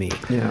interests me.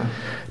 Yeah.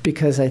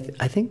 Because I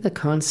think the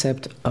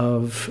concept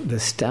of the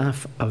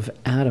staff of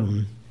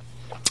Adam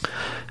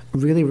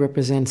really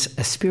represents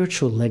a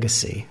spiritual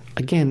legacy.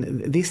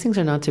 Again, these things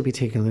are not to be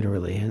taken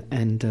literally,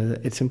 and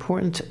it's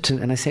important to,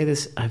 and I say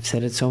this, I've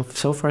said it so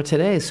far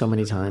today so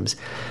many times,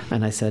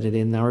 and I said it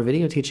in our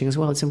video teaching as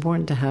well, it's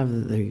important to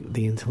have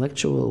the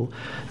intellectual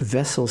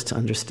vessels to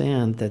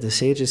understand that the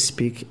sages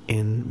speak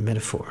in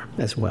metaphor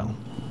as well.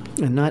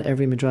 And not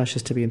every midrash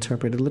is to be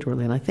interpreted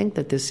literally, and I think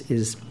that this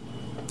is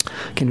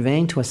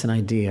conveying to us an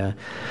idea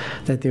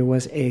that there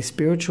was a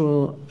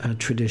spiritual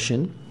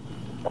tradition,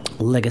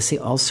 legacy,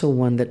 also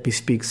one that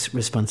bespeaks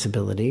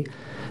responsibility,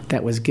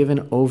 that was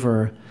given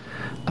over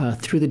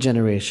through the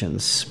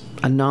generations,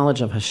 a knowledge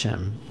of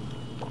Hashem.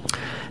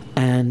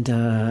 And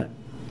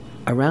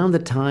around the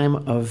time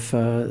of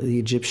the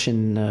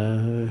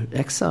Egyptian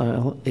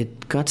exile,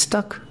 it got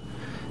stuck.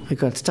 It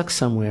got stuck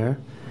somewhere,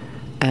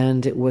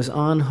 and it was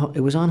on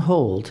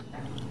hold.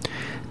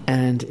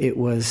 And it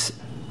was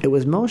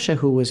Moshe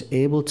who was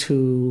able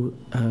to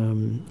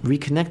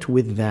reconnect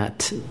with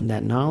that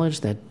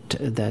knowledge, that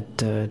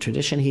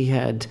tradition. He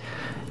had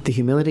the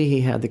humility,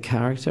 he had the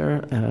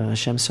character.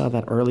 Hashem saw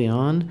that early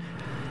on,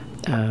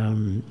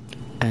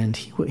 and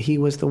he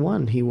was the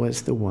one. He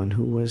was the one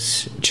who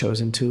was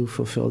chosen to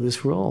fulfill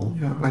this role.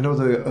 Yeah, I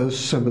know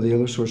some of the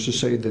other sources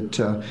say that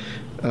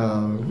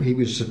he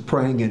was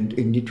praying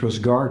in Yitro's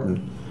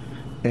garden,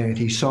 and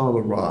he saw the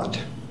rod.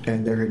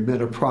 and there had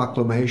been a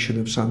proclamation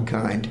of some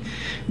kind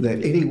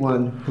that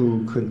anyone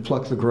who could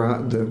pluck the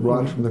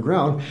rod from the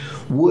ground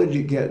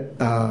would get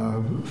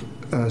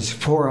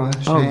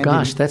Zipporah's hand. Oh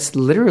gosh, that's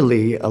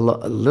literally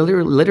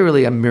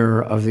a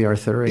mirror of the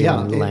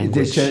Arthurian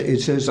language.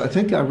 It says, I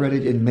think I read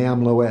it in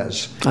Mam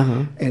Loez,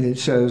 and it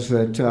says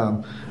that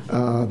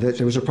that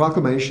there was a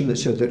proclamation that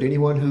said that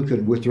anyone who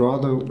could withdraw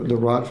the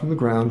rod from the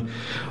ground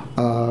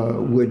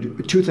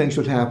two things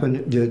would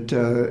happen: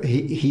 that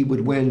he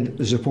would win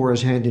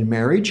Zipporah's hand in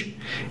marriage,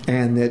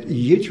 and that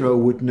Yitro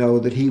would know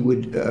that he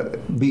would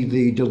be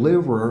the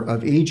deliverer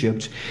of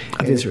Egypt,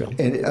 of Israel.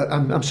 And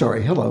I'm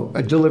sorry,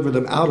 deliver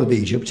them out of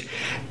Egypt,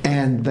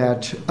 and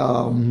that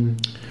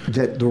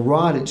that the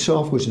rod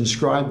itself was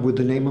inscribed with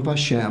the name of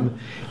Hashem,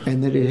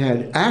 and that it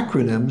had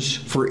acronyms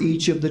for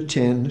each of the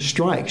 10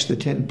 strikes, the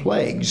 10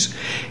 plagues,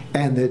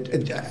 and that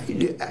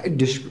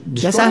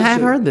yes, I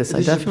have heard this.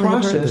 I definitely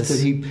have heard this.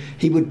 That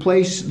he would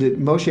place, that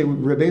Moshe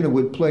Rabbeinu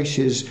would place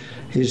his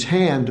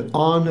hand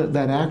on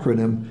that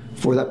acronym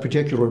for that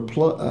particular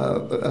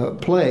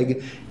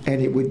plague,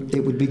 and it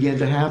would begin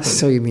to happen.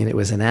 So you mean it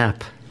was an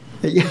app?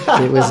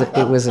 Yeah. It was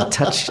a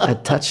touch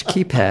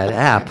keypad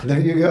app.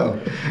 There you go.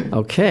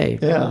 Okay.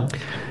 Yeah.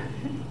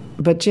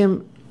 But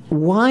Jim,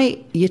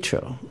 why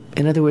Yitro?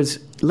 In other words,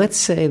 let's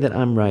say that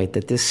I'm right,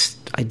 that this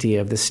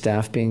idea of the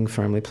staff being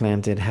firmly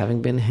planted,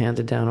 having been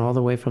handed down all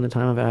the way from the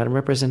time of Adam,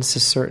 represents a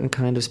certain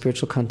kind of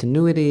spiritual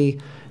continuity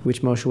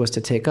which Moshe was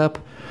to take up.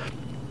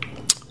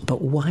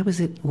 But why was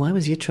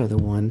Yitro the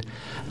one?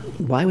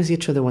 Why was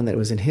Yitro the one that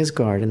was in his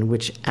garden,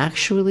 which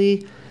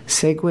actually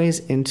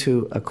segues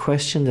into a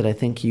question that I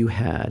think you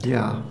had?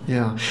 Yeah.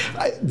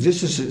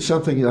 This is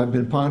something that I've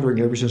been pondering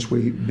ever since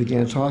we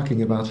began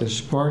talking about this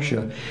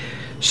parsha.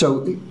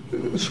 So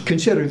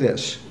consider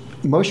this.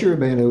 Moshe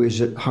Rabbeinu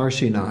is at Har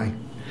Sinai.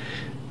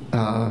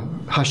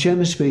 Hashem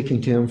is speaking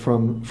to him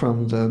from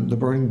the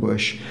burning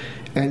bush,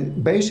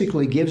 and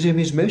basically gives him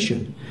his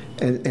mission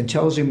and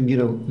tells him,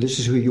 this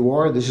is who you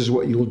are, this is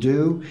what you'll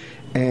do,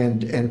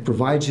 and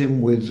provides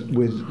him with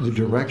the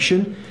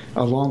direction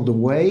along the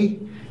way,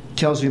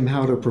 tells him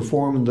how to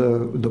perform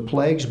the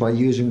plagues by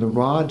using the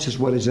rod, says,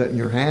 what is that in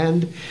your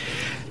hand?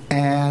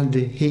 And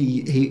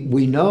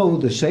we know,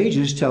 the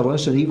sages tell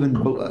us, and even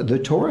the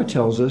Torah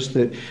tells us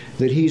that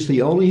he's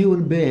the only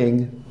human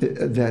being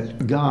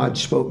that God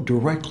spoke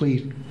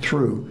directly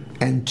through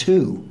and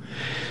to.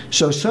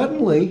 So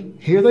suddenly,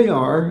 here they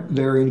are,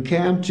 they're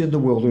encamped in the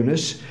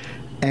wilderness,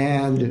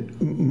 and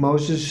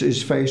Moses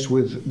is faced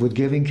with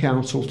giving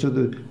counsel to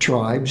the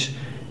tribes,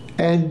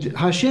 and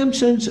Hashem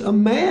sends a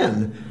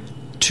man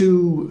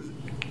to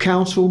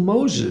counsel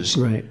Moses.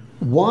 Right.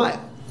 Why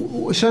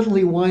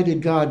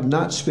did God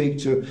not speak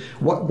to?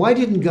 Why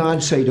didn't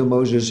God say to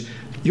Moses,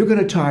 "You're going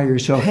to tire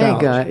yourself out"? Hey,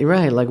 God,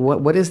 right? Like,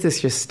 what is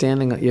this? You're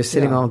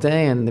sitting all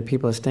day, and the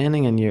people are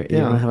standing, and you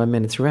don't have a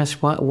minute's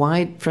rest.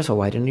 Why? First of all,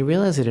 why didn't he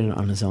realize it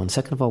on his own?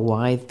 Second of all,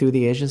 why through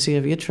the agency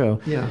of Yitro?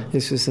 Yeah.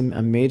 This was a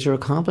major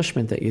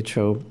accomplishment that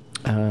Yitro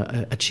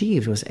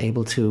achieved, was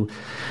able to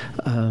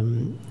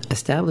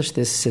establish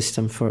this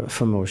system for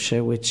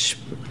Moshe, which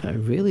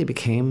really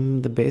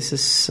became the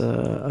basis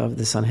of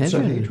the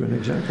Sanhedrin. Sanhedrin,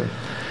 exactly.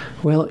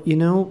 Well,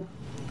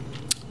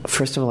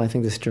 first of all, I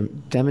think this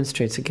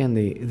demonstrates again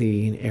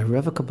the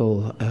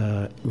irrevocable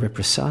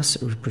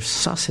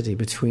reciprocity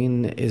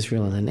between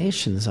Israel and the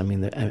nations. I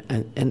mean,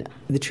 and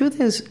the truth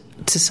is,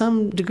 to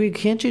some degree,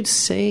 can't you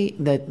say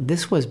that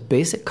this was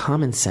basic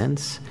common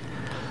sense?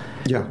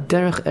 Yeah.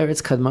 Derech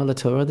Eretz Kadma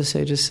LaTorah, the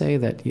sages say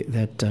that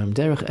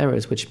Derech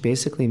Eretz, which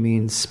basically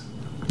means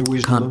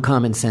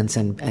common sense,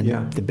 and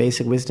the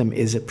basic wisdom,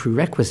 is a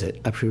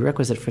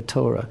prerequisite for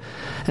Torah.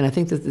 And I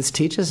think that this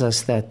teaches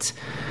us that,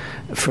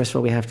 first of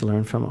all, we have to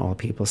learn from all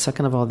people.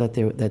 Second of all, that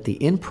the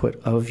input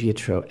of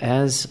Yitro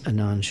as a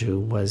non-Jew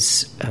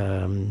was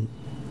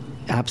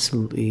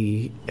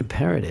absolutely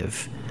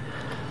imperative.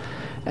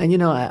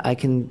 And I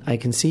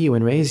can see you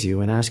and raise you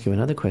and ask you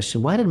another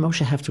question. Why did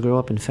Moshe have to grow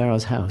up in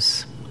Pharaoh's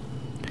house?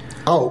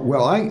 Oh,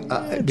 well,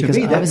 because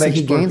to me, that makes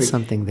he gained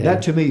something there.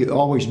 That to me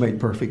always made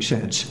perfect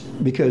sense,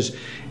 because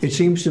it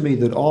seems to me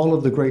that all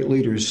of the great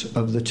leaders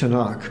of the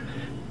Tanakh,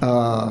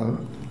 God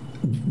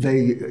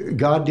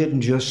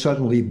didn't just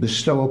suddenly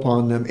bestow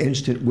upon them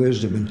instant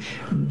wisdom,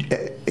 and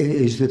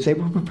is that they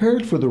were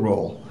prepared for the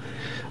role.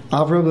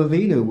 Avraham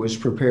Avinu was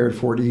prepared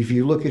for it. If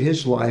you look at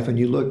his life, and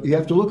you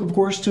have to look, of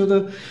course, to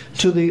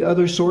the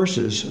other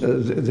sources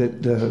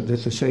that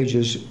the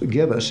sages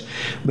give us.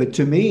 But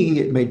to me,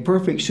 it made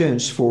perfect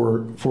sense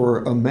for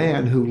a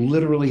man who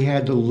literally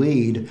had to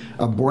lead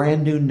a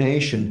brand new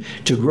nation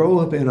to grow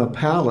up in a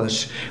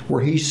palace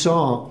where he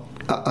saw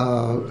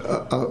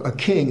a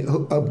king,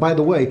 by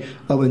the way,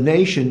 of a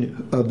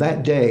nation of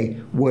that day,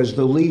 was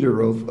the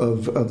leader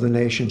of the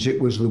nations. It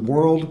was the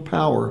world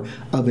power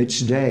of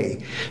its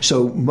day.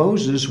 So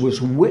Moses was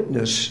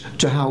witness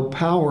to how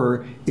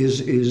power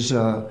is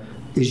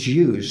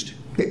used.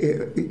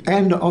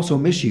 and also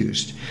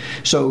misused.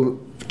 So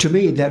to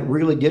me, that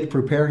really did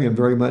prepare him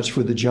very much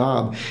for the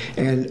job.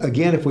 And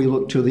again, if we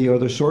look to the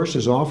other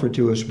sources offered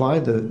to us by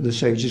the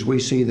sages, we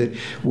see that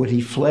when he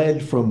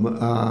fled from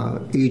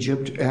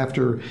Egypt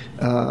after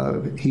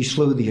he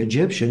slew the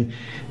Egyptian,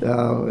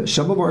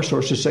 some of our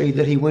sources say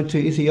that he went to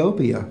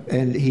Ethiopia,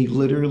 and he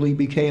literally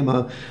became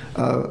a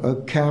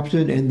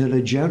captain and then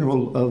a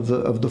general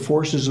of the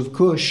forces of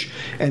Cush,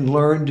 and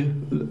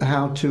learned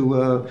how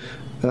to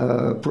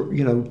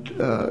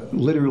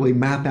literally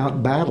map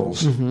out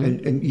battles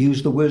and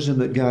use the wisdom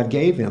that God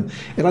gave him.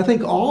 And I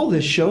think all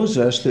this shows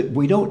us that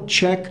we don't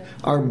check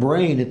our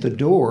brain at the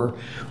door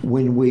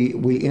when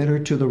we enter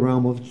to the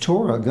realm of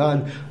Torah.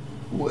 God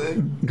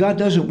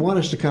doesn't want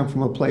us to come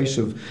from a place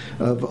of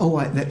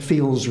that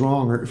feels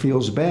wrong or it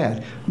feels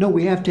bad. No,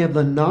 we have to have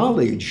the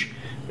knowledge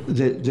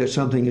that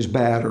something is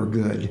bad or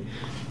good.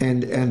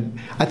 And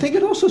I think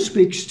it also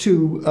speaks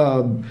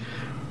to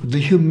the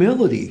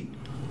humility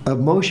of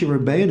Moshe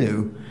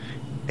Rabbeinu.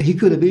 He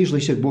could have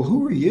easily said, well,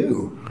 who are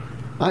you?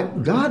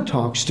 God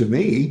talks to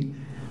me,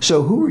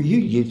 so who are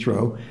you,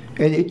 Yitro?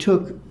 And it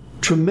took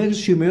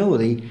tremendous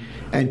humility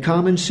and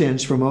common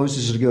sense for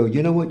Moses to go,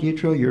 you know what,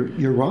 Yitro,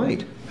 you're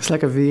right. It's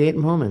like a V8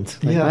 moment.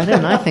 Why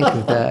didn't I think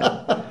of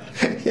that?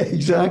 Yeah,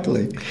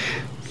 exactly.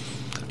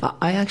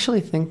 I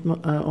actually think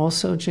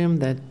also, Jim,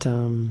 that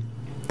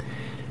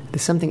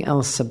there's something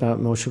else about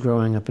Moshe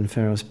growing up in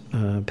Pharaoh's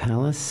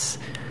palace,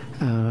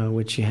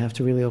 which you have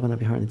to really open up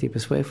your heart in the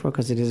deepest way for,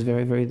 because it is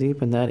very, very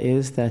deep, and that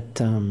is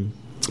that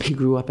he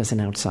grew up as an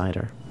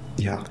outsider.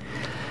 Yeah.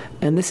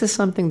 And this is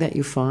something that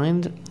you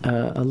find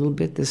a little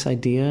bit, this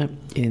idea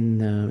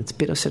in, it's a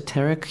bit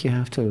esoteric, you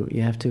have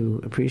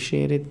to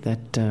appreciate it,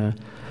 that,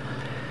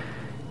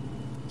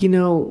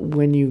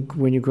 when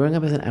you're growing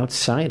up as an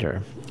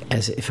outsider,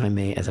 as if I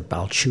may, as a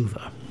Baal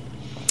Tshuva,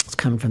 it's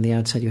coming from the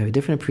outside, you have a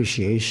different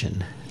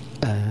appreciation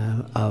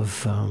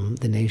of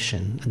the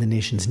nation and the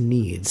nation's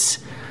needs.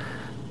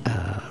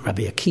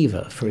 Rabbi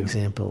Akiva, for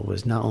example,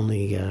 was not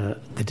only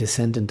the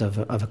descendant of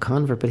a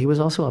convert, but he was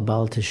also a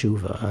Baal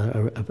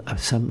Teshuvah,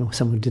 someone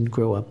who didn't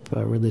grow up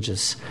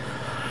religious.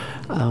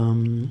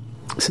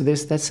 So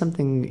that's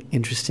something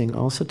interesting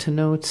also to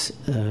note.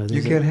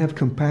 You can't have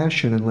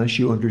compassion unless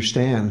you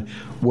understand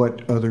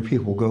what other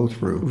people go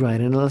through.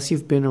 Right, and unless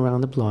you've been around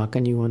the block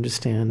and you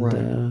understand.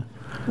 Right.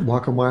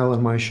 Walk a mile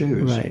in my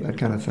shoes, right. That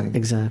kind of thing.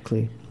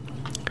 Exactly.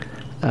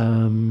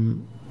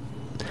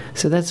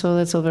 So that's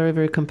all very,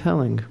 very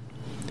compelling.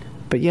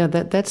 But yeah,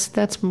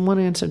 that's one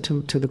answer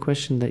to the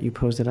question that you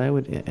posed that I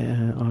would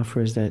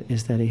offer is that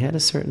he had a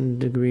certain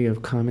degree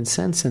of common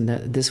sense, and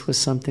that this was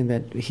something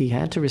that he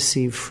had to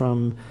receive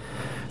from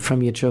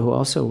Yitro, who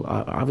also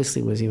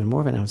obviously was even more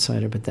of an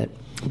outsider, but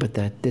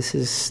that this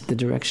is the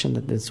direction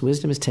that this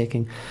wisdom is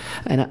taking.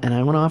 And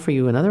I want to offer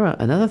you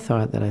another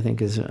thought that I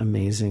think is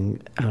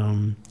amazing.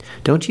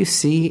 Don't you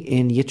see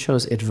in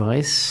Yitro's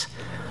advice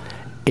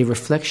a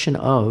reflection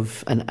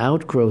of, an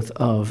outgrowth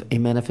of, a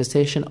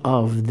manifestation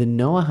of the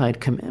Noahide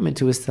commandment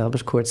to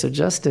establish courts of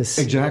justice?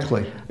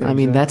 Exactly. I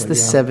mean, that's the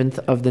seventh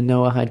of the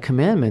Noahide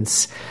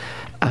commandments.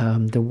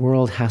 The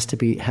world has to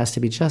be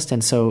just,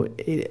 and so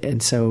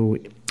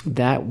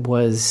that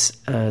was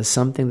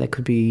something that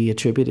could be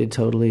attributed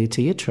totally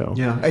to Yitro.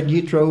 Yeah, and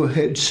Yitro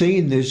had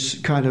seen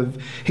this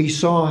he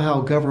saw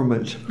how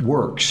government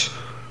works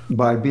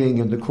by being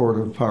in the court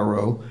of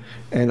Paro,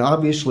 and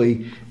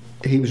obviously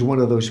he was one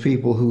of those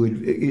people who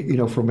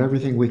would, from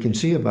everything we can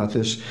see about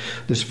this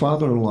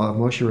father-in-law of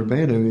Moshe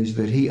Rabbeinu, is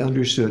that he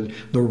understood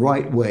the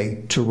right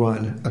way to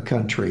run a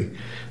country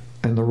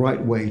and the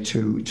right way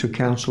to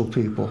counsel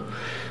people.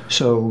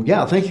 So,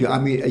 yeah, thank you. I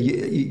mean,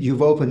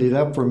 you've opened it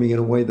up for me in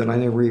a way that I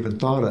never even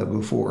thought of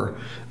before,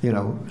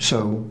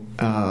 So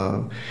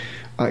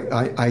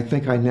I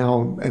think I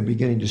now am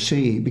beginning to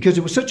see, because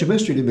it was such a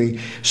mystery to me,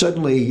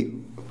 suddenly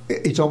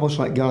it's almost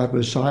like God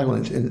was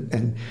silent,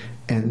 and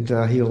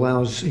he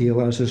allows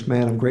this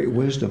man of great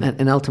wisdom.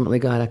 And ultimately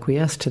God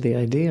acquiesced to the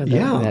idea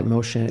that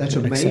Moshe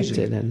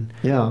accepted. And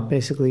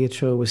basically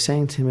Yitro was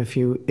saying to him,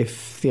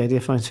 if the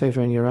idea finds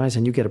favor in your eyes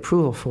and you get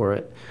approval for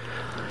it,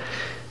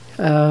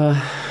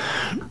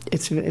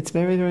 it's a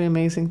very, very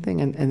amazing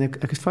thing.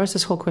 And as far as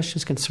this whole question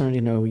is concerned,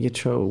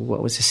 Yitro,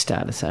 what was his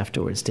status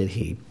afterwards? Did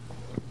he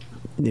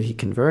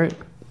convert?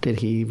 Did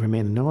he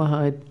remain a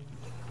Noahide?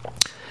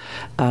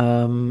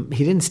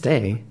 He didn't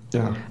stay.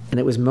 Yeah. And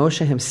it was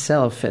Moshe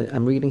himself,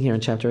 I'm reading here in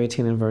chapter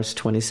 18 and verse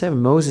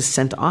 27, Moses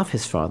sent off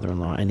his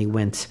father-in-law and he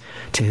went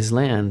to his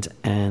land,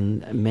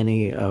 and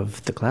many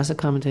of the classic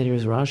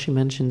commentators, Rashi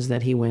mentions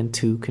that he went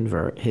to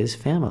convert his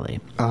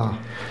family.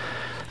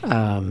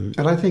 And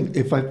I think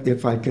if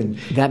I can...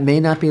 That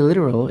may not be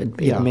literal.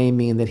 It may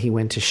mean that he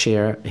went to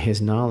share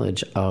his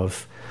knowledge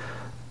of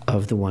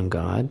the one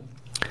God.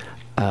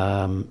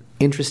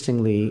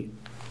 Interestingly,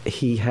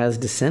 he has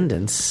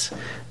descendants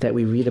that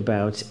we read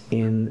about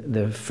in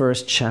the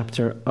first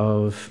chapter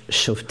of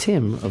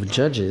Shoftim, of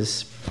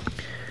Judges.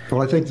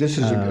 Well, I think this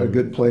is a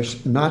good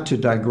place not to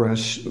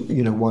digress.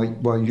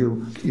 While you're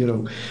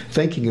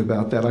thinking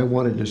about that, I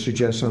wanted to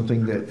suggest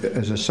something that,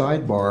 as a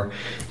sidebar,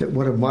 that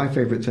one of my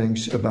favorite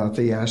things about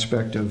the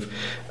aspect of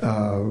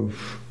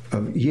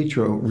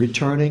Yitro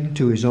returning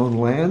to his own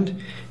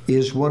land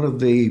is one of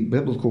the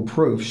biblical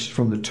proofs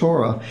from the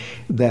Torah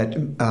that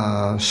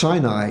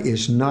Sinai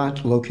is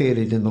not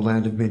located in the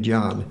land of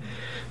Midian,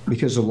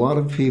 because a lot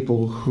of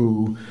people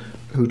who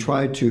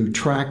try to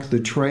track the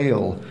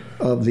trail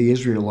of the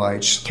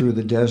Israelites through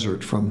the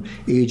desert from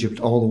Egypt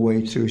all the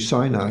way to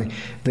Sinai,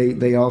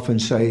 they often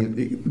say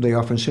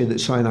that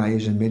Sinai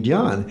is in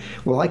Midian.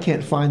 Well, I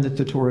can't find that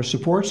the Torah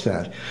supports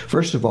that.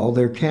 First of all,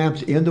 they're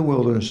camped in the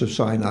wilderness of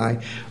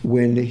Sinai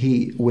when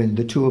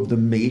the two of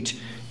them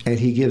meet, and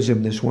he gives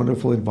him this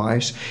wonderful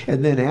advice.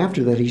 And then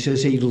after that, he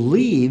says he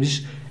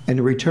leaves and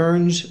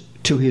returns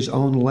to his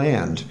own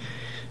land.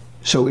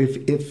 So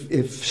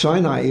if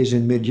Sinai is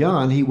in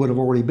Midian, he would have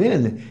already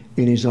been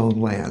in his own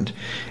land.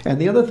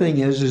 And the other thing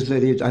is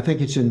that I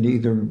think it's in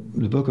either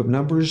the book of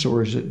Numbers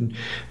or is it in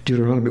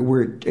Deuteronomy,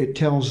 where it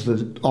tells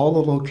all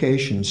the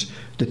locations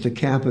that the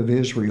camp of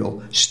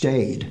Israel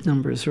stayed.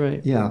 Numbers, right.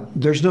 Yeah.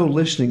 There's no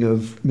listing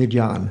of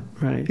Midian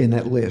in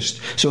that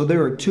list. So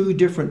there are two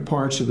different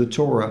parts of the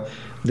Torah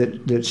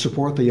that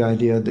support the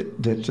idea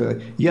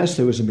that yes,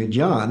 there was a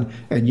Midian,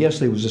 and yes,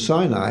 there was a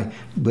Sinai,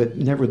 but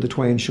never the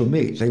twain shall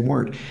meet. They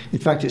weren't. In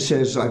fact, it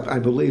says, I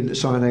believe that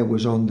Sinai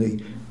was on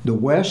the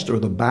west or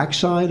the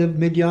backside of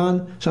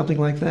Midian, something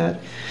like that.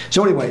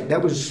 So anyway,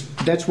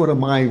 that's one of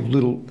my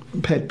little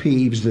pet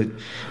peeves that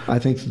I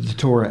think that the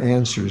Torah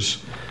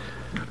answers.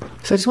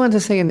 So I just wanted to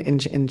say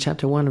in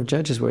chapter 1 of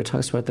Judges, where it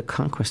talks about the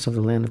conquest of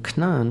the land of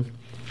Canaan,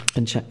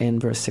 in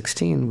verse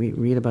 16, we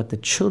read about the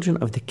children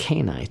of the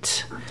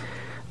Canaanites.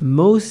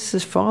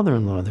 Moses'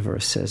 father-in-law, the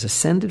verse says,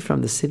 ascended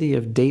from the city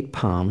of date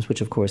palms, which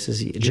of course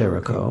is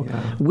Jericho,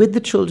 with the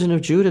children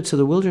of Judah to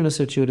the wilderness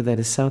of Judah that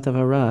is south of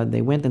Arad.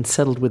 They went and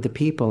settled with the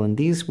people, and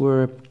these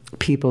were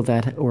people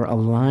that were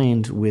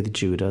aligned with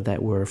Judah,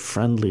 that were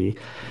friendly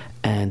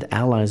and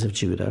allies of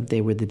Judah.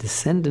 They were the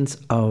descendants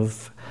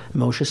of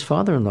Moshe's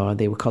father-in-law.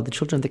 They were called the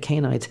children of the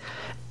Canaanites,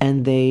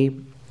 and they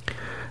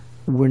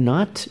were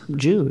not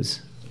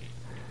Jews.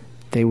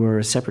 They were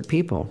a separate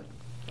people.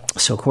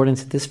 So according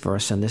to this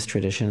verse and this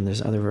tradition, and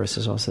there's other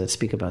verses also that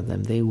speak about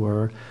them, they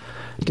were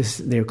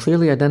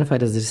clearly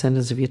identified as the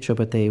descendants of Yitro,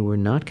 but they were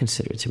not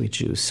considered to be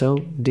Jews. So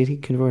did he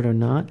convert or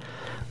not?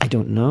 I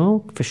don't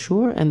know for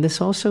sure. And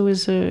this also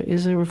is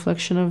a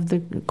reflection of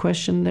the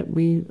question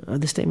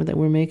the statement that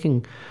we're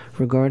making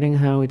regarding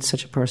how it's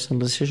such a personal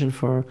decision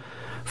for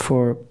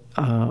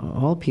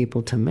all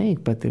people to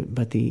make. But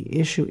the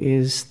issue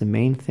is, the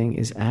main thing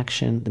is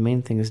action. The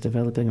main thing is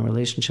developing a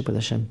relationship with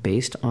Hashem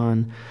based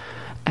on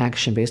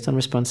action, based on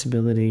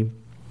responsibility,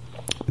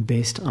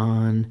 based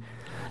on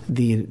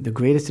the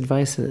greatest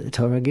advice that the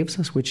Torah gives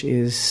us, which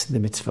is the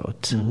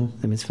mitzvot.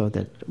 Mm-hmm. The mitzvot,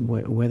 that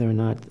whether or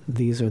not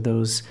these or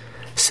those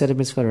set of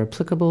mitzvot are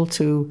applicable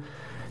to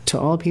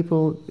all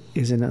people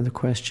is another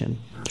question.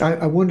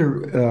 I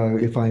wonder,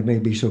 if I may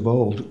be so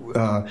bold,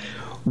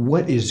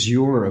 what is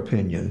your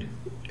opinion?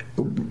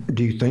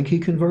 Do you think he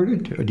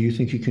converted? Or do you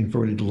think he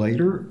converted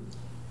later?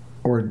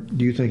 Or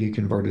do you think he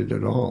converted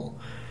at all?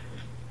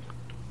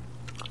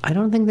 I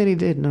don't think that he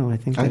did. No, I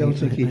don't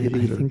think he did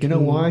either. You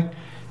know why?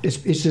 It's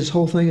this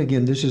whole thing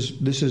again. This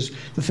is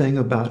the thing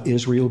about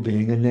Israel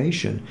being a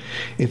nation.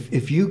 If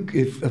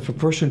a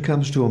person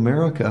comes to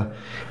America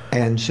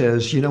and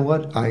says, you know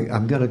what,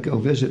 I'm going to go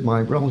visit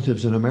my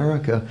relatives in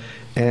America,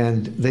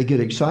 and they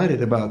get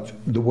excited about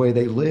the way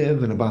they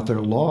live and about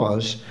their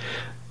laws,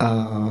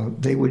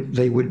 they would,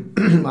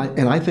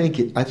 and I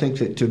think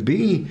that to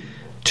be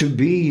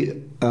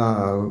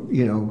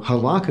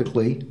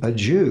halakhically a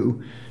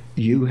Jew,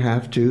 you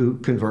have to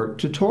convert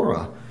to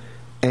Torah,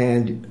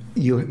 and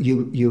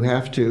you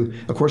have to.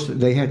 Of course,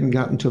 they hadn't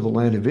gotten to the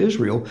land of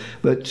Israel,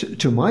 but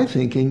to my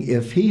thinking,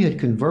 if he had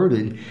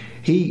converted,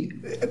 he,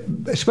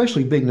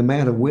 especially being the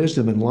man of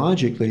wisdom and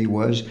logic that he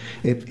was,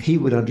 if he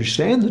would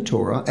understand the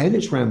Torah and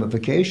its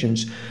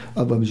ramifications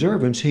of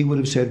observance, he would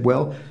have said,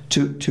 well,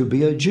 to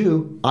be a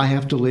Jew, I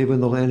have to live in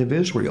the land of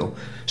Israel,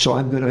 so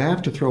I'm going to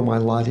have to throw my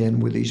lot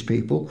in with these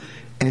people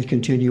and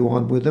continue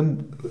on with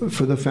them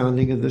for the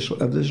founding of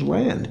this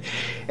land.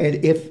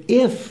 And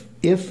if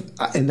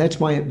and that's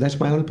my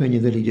own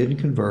opinion, that he didn't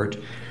convert,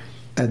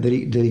 and that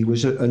he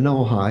was a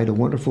Noahide, a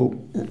wonderful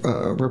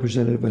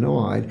representative of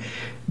Noahide.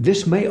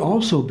 This may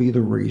also be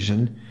the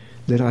reason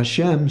that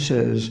Hashem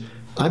says,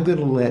 I'm going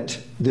to let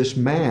this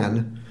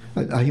man,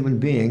 a human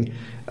being,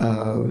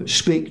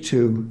 speak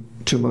to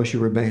Moshe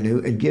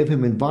Rabbeinu and give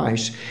him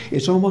advice.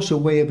 It's almost a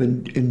way of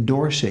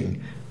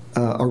endorsing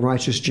a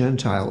righteous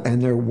Gentile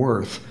and their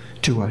worth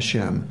to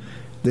Hashem.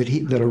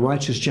 That a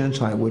righteous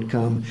Gentile would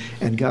come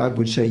and God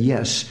would say,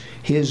 yes,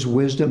 his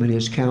wisdom and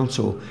his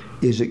counsel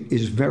is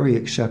very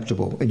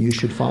acceptable, and you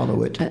should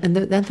follow it. And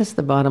that's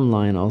the bottom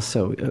line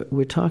also.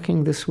 We're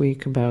talking this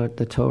week about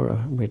the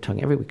Torah. We're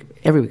talking every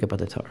week about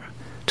the Torah.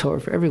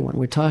 Torah for everyone.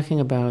 We're talking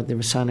about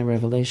the Sinai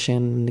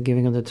revelation, the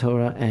giving of the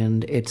Torah,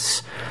 and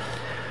it's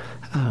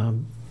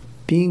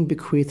being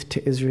bequeathed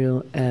to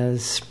Israel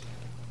as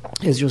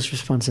Israel's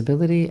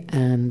responsibility,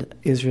 and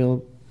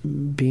Israel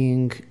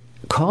being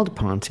called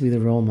upon to be the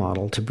role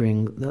model to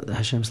bring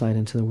Hashem's light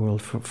into the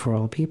world for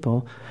all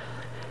people.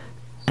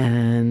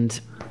 And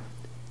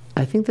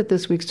I think that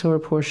this week's Torah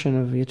portion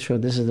of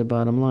Yitro, this is the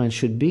bottom line,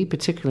 should be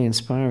particularly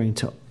inspiring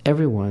to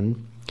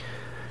everyone,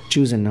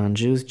 Jews and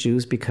non-Jews,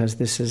 Jews because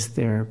this is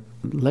their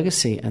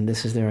legacy and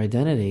this is their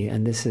identity,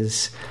 and this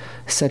is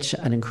such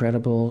an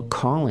incredible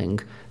calling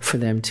for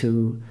them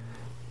to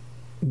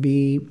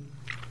be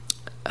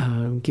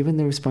given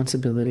the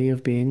responsibility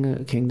of being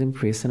a kingdom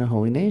priest and a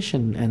holy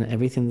nation and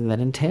everything that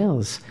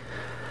entails.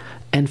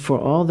 And for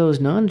all those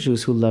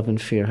non-Jews who love and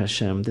fear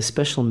Hashem, the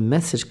special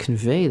message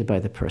conveyed by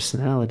the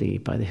personality,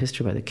 by the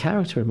history, by the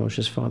character of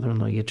Moshe's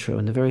father-in-law Yitro,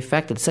 and the very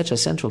fact that such a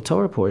central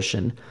Torah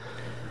portion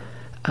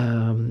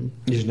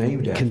is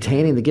named after,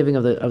 containing the giving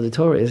of the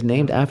Torah is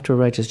named after a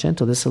righteous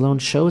Gentile. This alone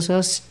shows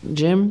us,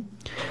 Jim,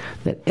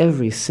 that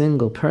every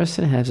single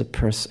person has a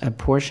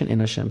portion in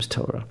Hashem's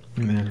Torah.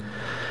 Amen.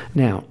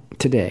 Now,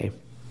 today,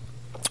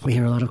 we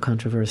hear a lot of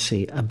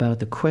controversy about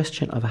the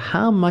question of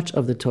how much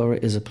of the Torah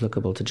is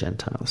applicable to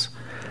Gentiles.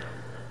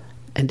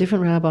 And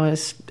different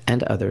rabbis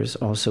and others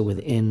also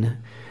within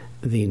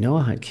the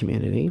Noahide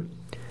community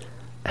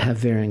have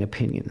varying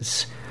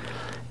opinions.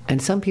 And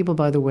some people,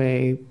 by the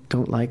way,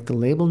 don't like the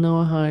label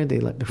Noahide. They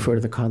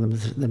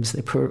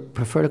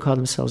prefer to call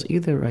themselves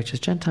either righteous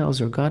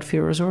Gentiles or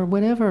God-fearers or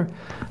whatever.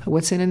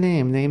 What's in a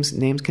name?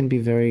 Names can be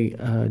very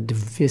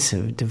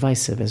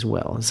divisive as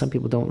well. Some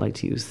people don't like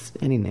to use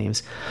any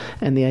names.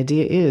 And the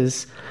idea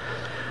is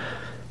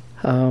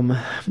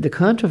the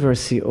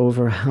controversy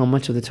over how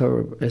much of the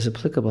Torah is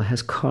applicable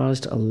has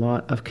caused a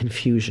lot of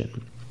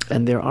confusion.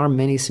 And there are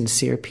many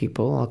sincere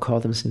people, I'll call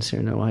them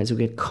sincere Noahides, who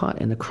get caught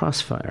in the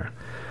crossfire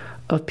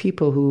of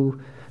people who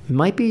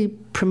might be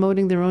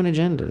promoting their own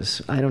agendas.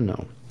 I don't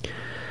know.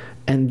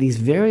 And these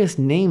various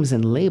names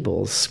and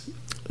labels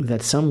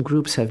that some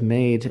groups have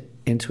made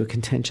into a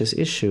contentious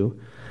issue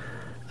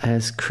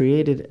has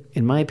created,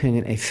 in my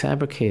opinion, a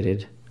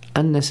fabricated,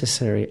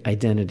 unnecessary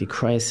identity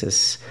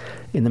crisis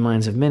in the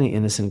minds of many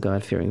innocent,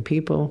 God-fearing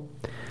people.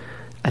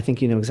 I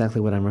think you know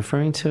exactly what I'm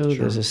referring to. Sure.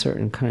 There's a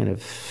certain kind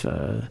of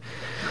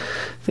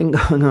thing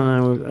going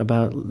on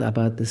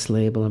about this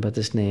label, about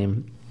this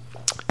name.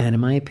 And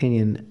in my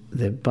opinion,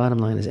 the bottom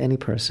line is any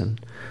person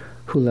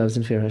who loves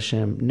and fears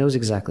Hashem knows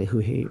exactly who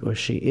he or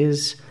she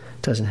is,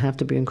 doesn't have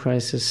to be in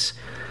crisis,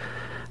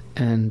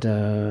 and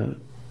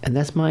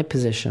that's my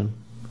position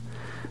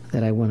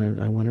that I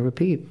want to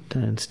repeat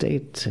and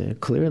state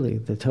clearly.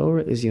 The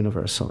Torah is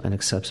universal and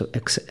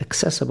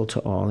accessible to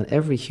all, and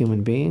every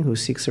human being who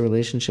seeks a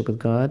relationship with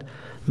God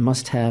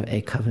must have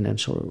a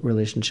covenantal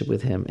relationship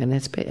with Him, and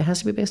it has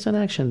to be based on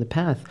action. The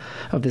path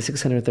of the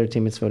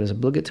 613 mitzvot is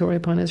obligatory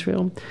upon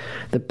Israel.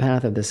 The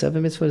path of the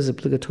 7 mitzvot is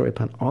obligatory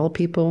upon all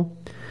people.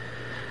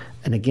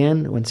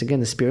 And once again,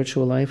 the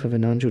spiritual life of a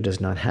non-Jew does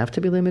not have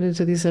to be limited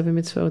to these 7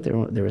 mitzvot.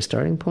 They're a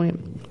starting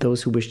point.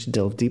 Those who wish to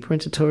delve deeper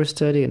into Torah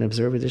study and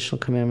observe additional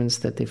commandments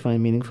that they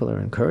find meaningful are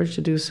encouraged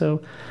to do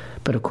so.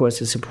 But of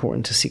course, it's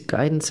important to seek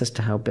guidance as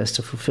to how best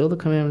to fulfill the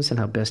commandments and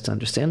how best to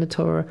understand the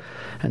Torah.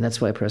 And that's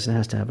why a person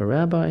has to have a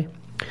rabbi.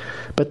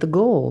 But the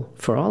goal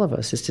for all of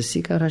us is to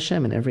seek out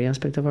Hashem in every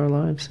aspect of our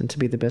lives and to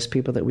be the best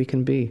people that we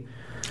can be.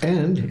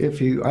 And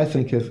if you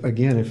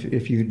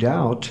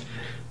doubt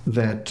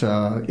that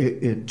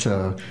it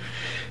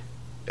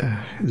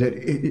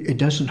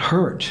doesn't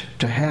hurt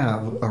to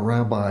have a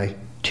rabbi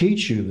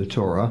teach you the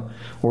Torah,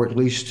 or at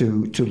least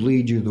to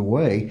lead you the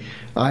way.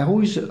 I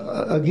always,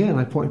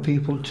 I point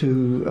people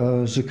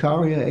to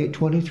Zechariah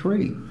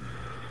 8:23.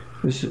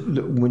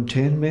 When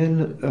 10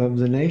 men of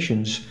the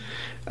nations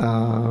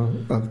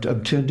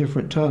of 10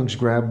 different tongues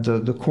grabbed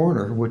the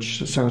corner,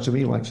 which sounds to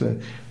me like the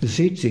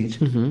tzitzit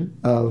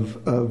of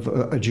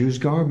a Jew's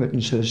garment,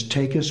 and says,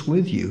 "Take us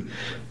with you,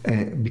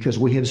 because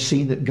we have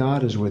seen that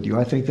God is with you."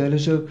 I think that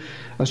is a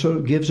sort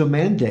of gives a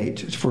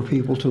mandate for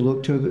people to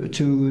look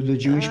to the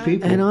Jewish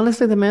people. And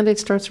honestly, the mandate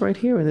starts right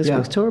here in this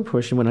week's Torah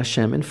portion. When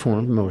Hashem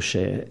informed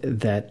Moshe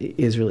that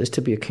Israel is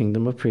to be a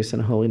kingdom of priests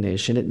and a holy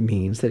nation, it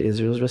means that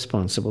Israel is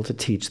responsible to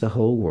teach the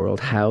whole world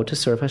how to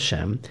serve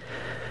Hashem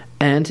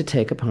and to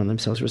take upon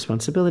themselves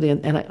responsibility.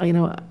 And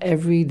I,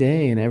 every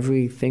day in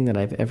everything that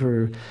I've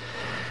ever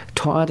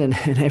taught, and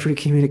in every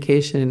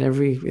communication,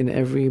 in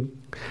every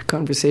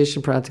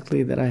conversation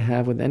practically that I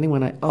have with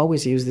anyone, I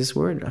always use this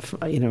word,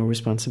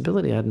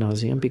 responsibility ad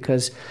nauseum,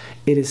 because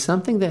it is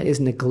something that is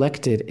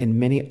neglected in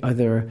many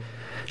other,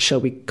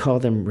 shall we call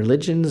them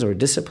religions or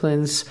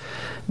disciplines.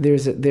 There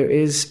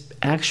is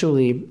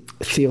actually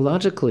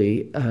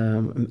theologically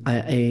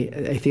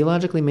a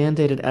theologically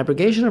mandated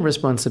abrogation of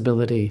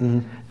responsibility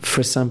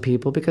for some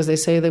people, because they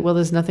say that, well,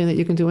 there's nothing that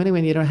you can do anyway,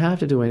 and you don't have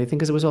to do anything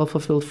because it was all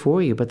fulfilled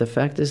for you. But the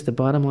fact is, the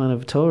bottom line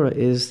of Torah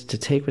is to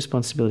take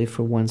responsibility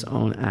for one's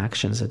own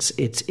actions.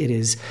 It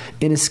is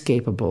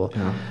inescapable.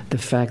 Yeah. The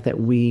fact that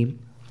we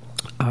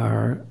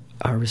are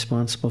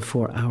responsible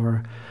for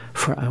our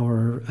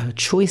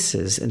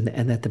choices, and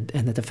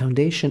that the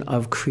foundation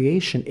of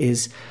creation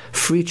is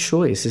free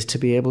choice, is to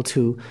be able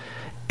to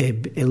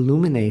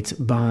illuminate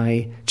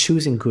by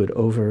choosing good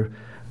over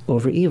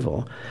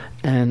evil.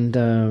 And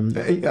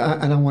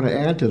I want to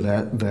add to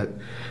that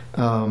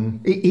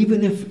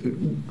even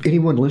if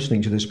anyone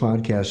listening to this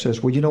podcast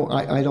says, well,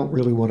 I don't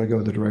really want to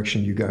go the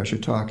direction you guys are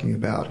talking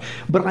about,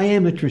 but I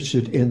am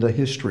interested in the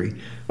history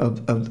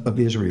of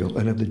Israel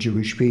and of the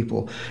Jewish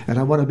people, and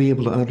I want to be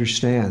able to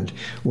understand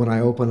when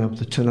I open up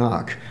the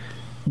Tanakh,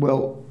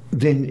 well,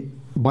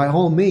 then by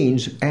all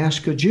means,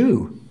 ask a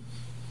Jew.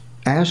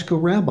 Ask a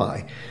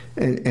rabbi.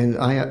 And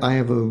I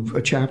have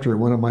a chapter in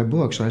one of my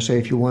books. I say,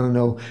 if you want to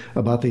know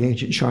about the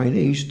ancient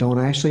Chinese, don't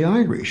ask the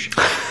Irish.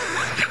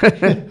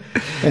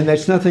 And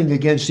that's nothing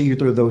against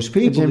either of those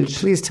people. Jim,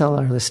 please tell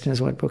our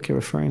listeners what book you're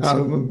referring to.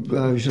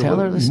 Tell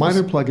our listeners.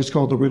 Minor plug. It's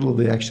called The Riddle of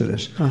the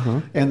Exodus.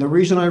 Uh-huh. And the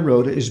reason I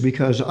wrote it is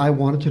because I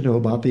wanted to know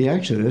about the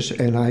Exodus,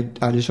 and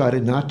I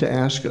decided not to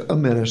ask a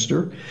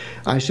minister.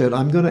 I said,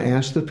 I'm going to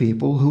ask the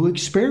people who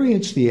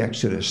experienced the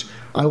Exodus.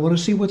 I want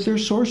to see what their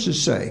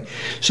sources say.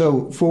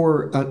 So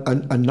for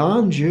a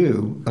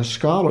non-Jew, a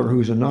scholar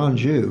who's a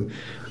non-Jew,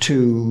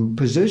 to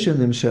position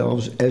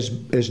themselves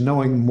as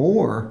knowing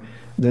more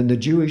than the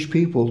Jewish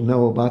people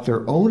know about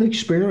their own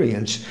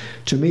experience,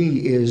 to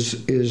me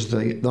is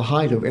the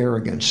height of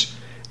arrogance.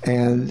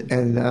 And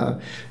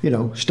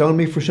stone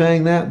me for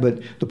saying that, but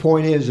the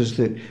point is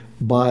that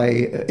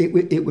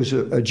it was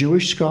a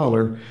Jewish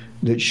scholar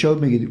that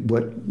showed me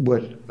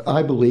what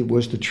I believe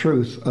was the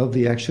truth of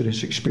the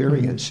Exodus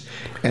experience,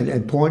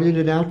 and pointed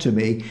it out to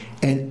me,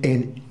 and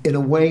in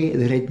a way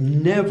that had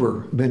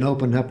never been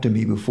opened up to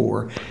me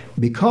before,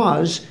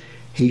 because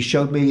he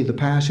showed me the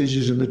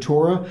passages in the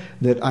Torah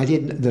that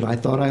I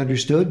thought I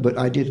understood, but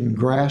I didn't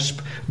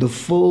grasp the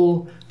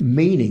full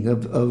meaning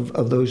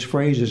of those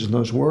phrases and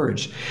those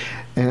words.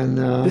 And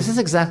this is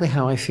exactly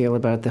how I feel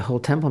about the whole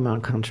Temple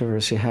Mount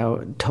controversy,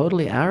 how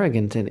totally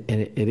arrogant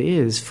it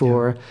is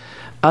for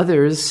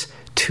others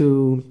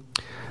to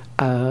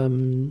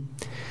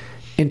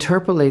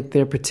interpolate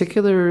their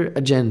particular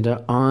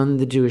agenda on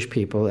the Jewish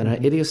people and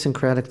an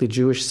idiosyncratically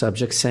Jewish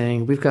subject,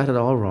 saying, we've got it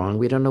all wrong,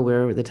 we don't know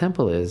where the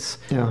temple is.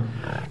 Yeah.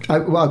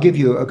 I'll give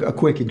you a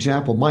quick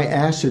example. My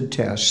acid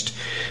test,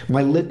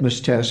 my litmus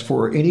test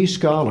for any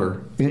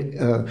scholar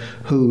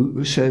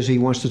who says he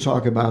wants to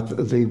talk about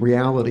the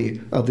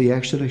reality of the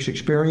Exodus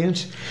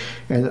experience,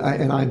 and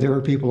there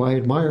are people I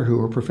admire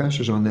who are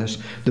professors on this,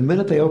 the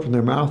minute they open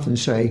their mouth and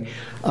say,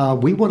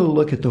 we want to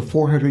look at the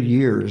 400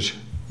 years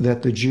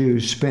that the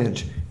Jews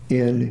spent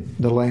in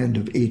the land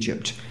of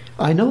Egypt,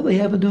 I know they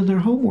haven't done their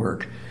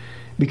homework,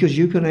 because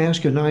you can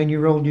ask a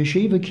 9-year-old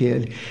yeshiva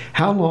kid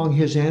how long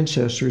his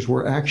ancestors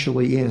were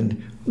actually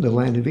in the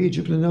land of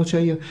Egypt, and they'll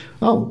tell you,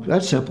 oh,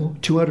 that's simple,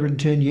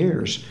 210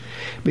 years.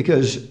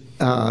 Because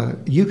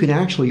you can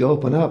actually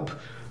open up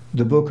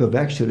the book of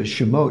Exodus,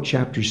 Shemot,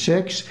 chapter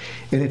 6,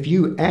 and if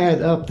you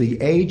add up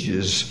the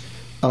ages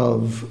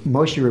of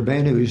Moshe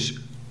Rabbeinu's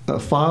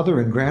father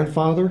and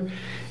grandfather,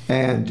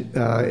 and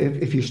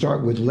if you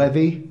start with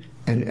Levi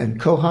and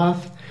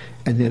Kohath,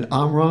 and then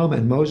Amram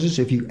and Moses,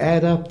 if you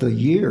add up the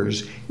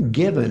years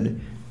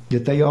given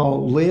that they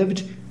all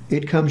lived,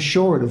 it comes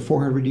short of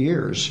 400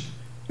 years.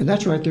 And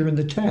that's right there in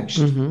the text.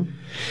 Mm-hmm.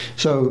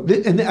 So,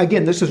 and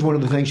again, this is one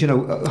of the things, Hashem,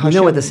 you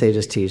know what the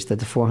sages teach, that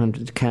the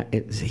 400,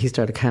 he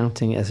started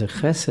counting as a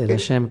chesed.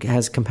 Hashem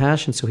has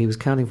compassion, so he was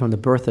counting from the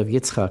birth of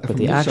Yitzchak. But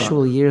the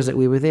actual years that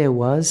we were there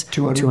was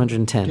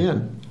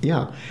 210.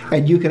 Yeah.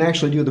 And you can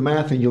actually do the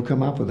math, and you'll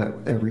come up with that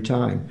every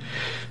time.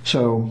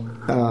 So,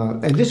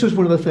 and this is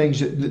one of the things,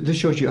 this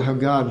shows you how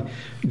God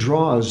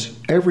draws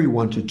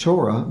everyone to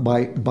Torah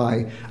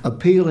by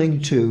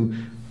appealing to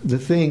the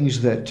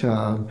things that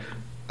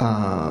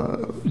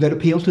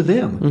appeal to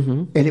them.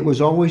 Mm-hmm. And it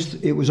was always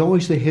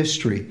the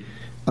history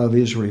of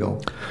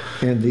Israel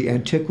and the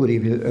antiquity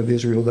of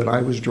Israel that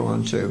I was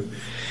drawn to.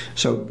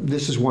 So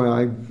this is why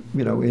I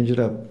ended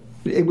up,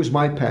 it was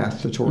my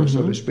path to Torah, mm-hmm.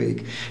 so to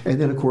speak.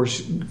 And then, of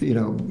course,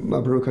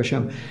 Baruch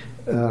Hashem,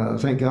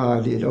 thank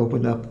God, it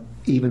opened up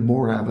even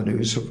more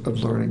avenues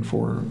of learning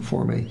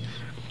for me.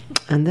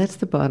 And that's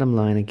the bottom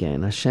line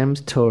again.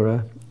 Hashem's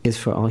Torah is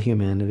for all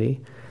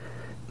humanity,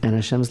 and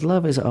Hashem's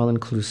love is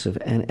all-inclusive,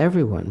 and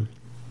everyone,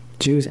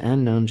 Jews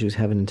and non-Jews,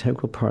 have an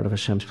integral part of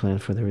Hashem's plan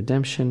for their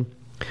redemption.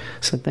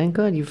 So thank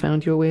God you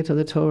found your way to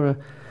the Torah.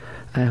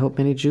 I hope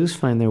many Jews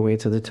find their way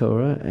to the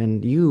Torah,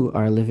 and you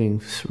are living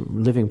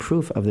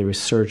proof of the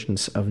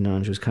resurgence of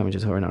non-Jews coming to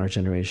Torah in our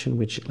generation,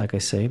 which, like I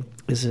say,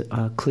 is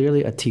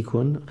clearly a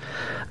tikkun,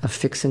 a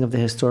fixing of the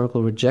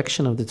historical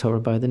rejection of the Torah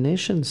by the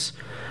nations.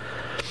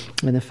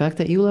 And the fact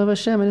that you love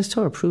Hashem and His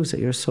Torah proves that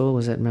your soul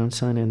is at Mount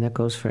Sinai, and that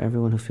goes for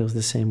everyone who feels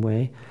the same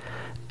way.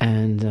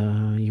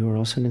 And you are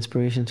also an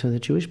inspiration to the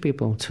Jewish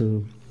people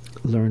to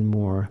learn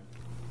more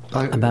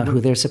about who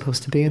they're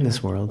supposed to be in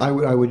this world. I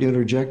would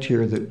interject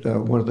here that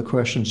one of the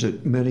questions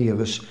that many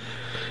of us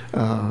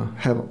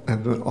have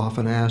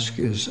often asked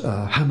is,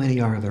 how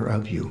many are there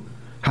of you?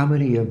 How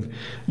many of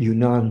you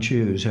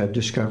non-Jews have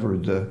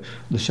discovered the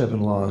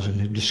 7 laws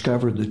and have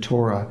discovered the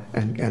Torah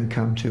and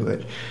come to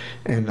it?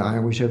 And I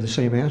always have the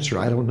same answer.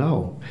 I don't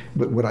know.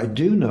 But what I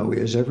do know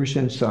is ever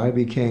since I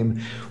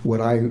became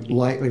what I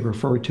lightly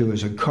refer to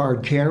as a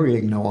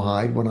card-carrying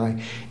Noahide, when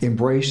I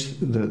embraced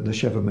the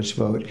Sheva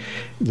Mitzvot,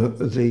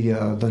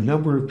 the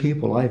number of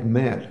people I've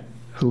met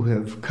who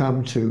have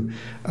come to,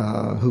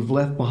 who've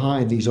left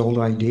behind these old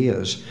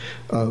ideas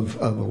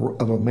of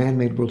a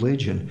man-made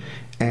religion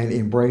and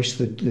embraced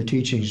the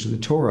teachings of the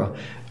Torah,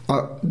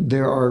 they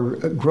are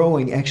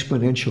growing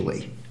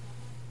exponentially.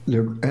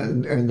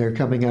 They're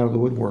coming out of the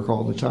woodwork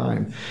all the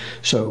time.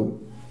 So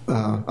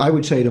I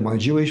would say to my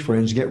Jewish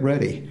friends, get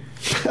ready.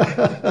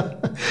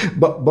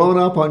 But bone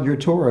up on your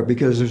Torah,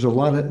 because there's a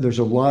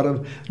lot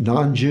of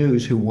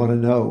non-Jews who want to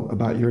know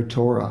about your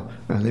Torah,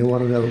 and they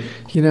want to know.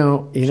 You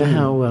know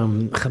how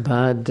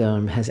Chabad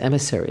has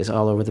emissaries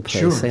all over the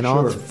place, in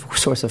all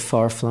sorts of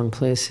far-flung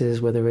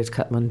places, whether it's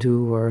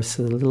Kathmandu or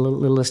the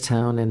littlest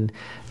town in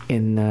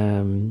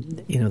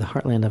the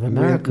heartland of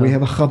America. We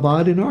have a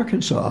Chabad in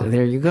Arkansas.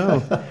 There you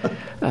go.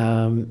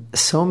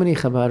 So many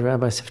Chabad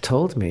rabbis have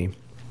told me.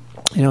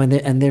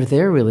 And they're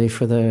there really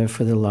for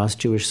the lost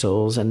Jewish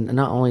souls, and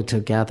not only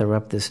to gather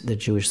up the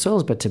Jewish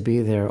souls, but to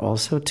be there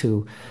also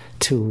to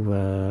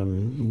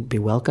be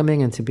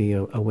welcoming and to be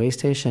a way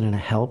station and a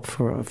help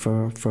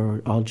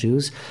for all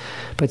Jews.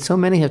 But so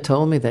many have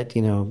told me that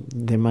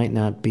there might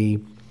not be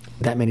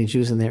that many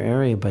Jews in their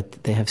area,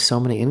 but they have so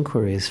many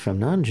inquiries from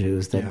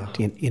non-Jews that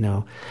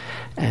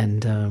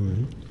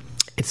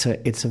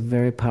It's a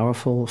very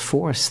powerful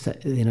force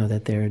that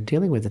that they're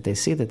dealing with. That they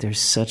see that there's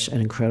such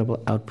an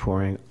incredible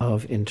outpouring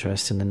of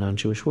interest in the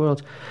non-Jewish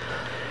world.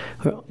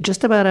 We're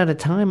just about out of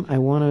time. I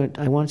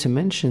wanted to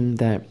mention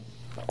that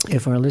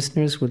if our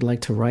listeners would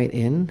like to write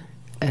in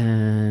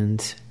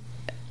and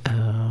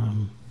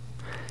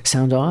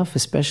sound off,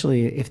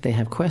 especially if they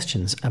have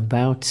questions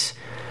about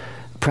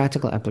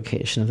practical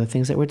application of the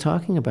things that we're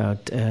talking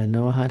about.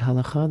 Noahide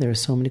Halacha, there are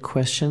so many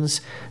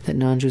questions that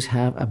non-Jews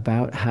have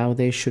about how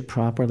they should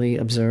properly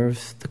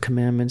observe the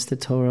commandments, the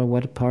Torah,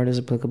 what part is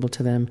applicable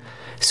to them.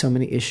 So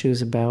many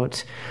issues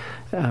about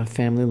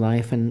family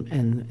life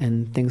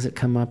and things that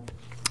come up.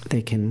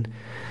 They can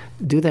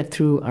do that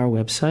through our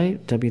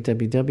website,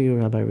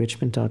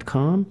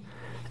 www.rabbiRichman.com,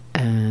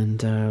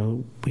 and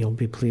we'll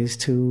be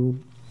pleased to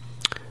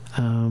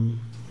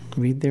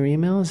read their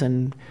emails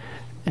and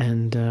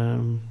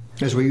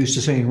as we used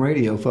to say in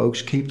radio,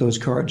 folks, keep those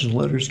cards and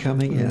letters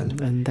coming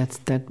in. And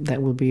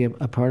that will be a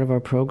part of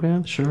our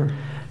program. Sure.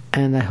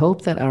 And I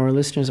hope that our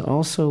listeners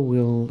also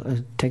will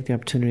take the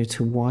opportunity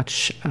to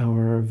watch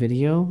our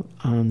video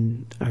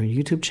on our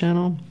YouTube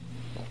channel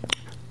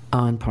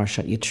on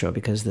Parshat Yitro,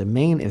 because the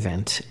main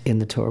event in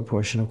the Torah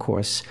portion, of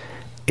course,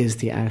 is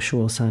the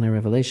actual Sinai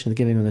revelation, the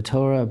giving of the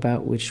Torah,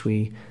 about which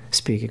we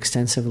speak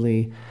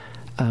extensively,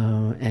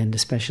 and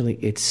especially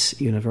its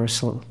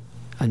universal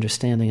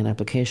understanding and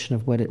application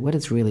of what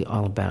it's really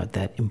all about,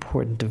 that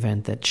important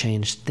event that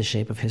changed the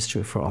shape of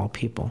history for all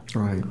people.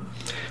 Right.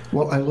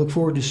 Well, I look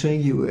forward to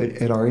seeing you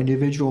at our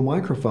individual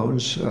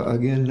microphones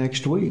again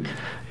next week.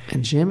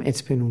 And Jim,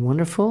 it's been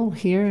wonderful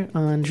here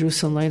on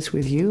Jerusalem Lights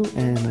with you,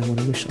 and I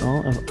want to wish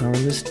all of our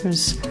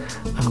listeners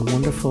a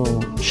wonderful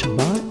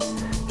Shabbat.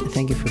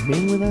 Thank you for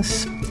being with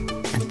us,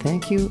 and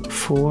thank you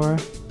for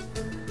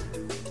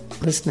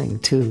listening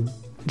to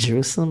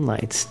Jerusalem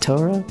Lights,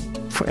 Torah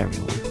for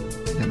everyone.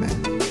 Amen.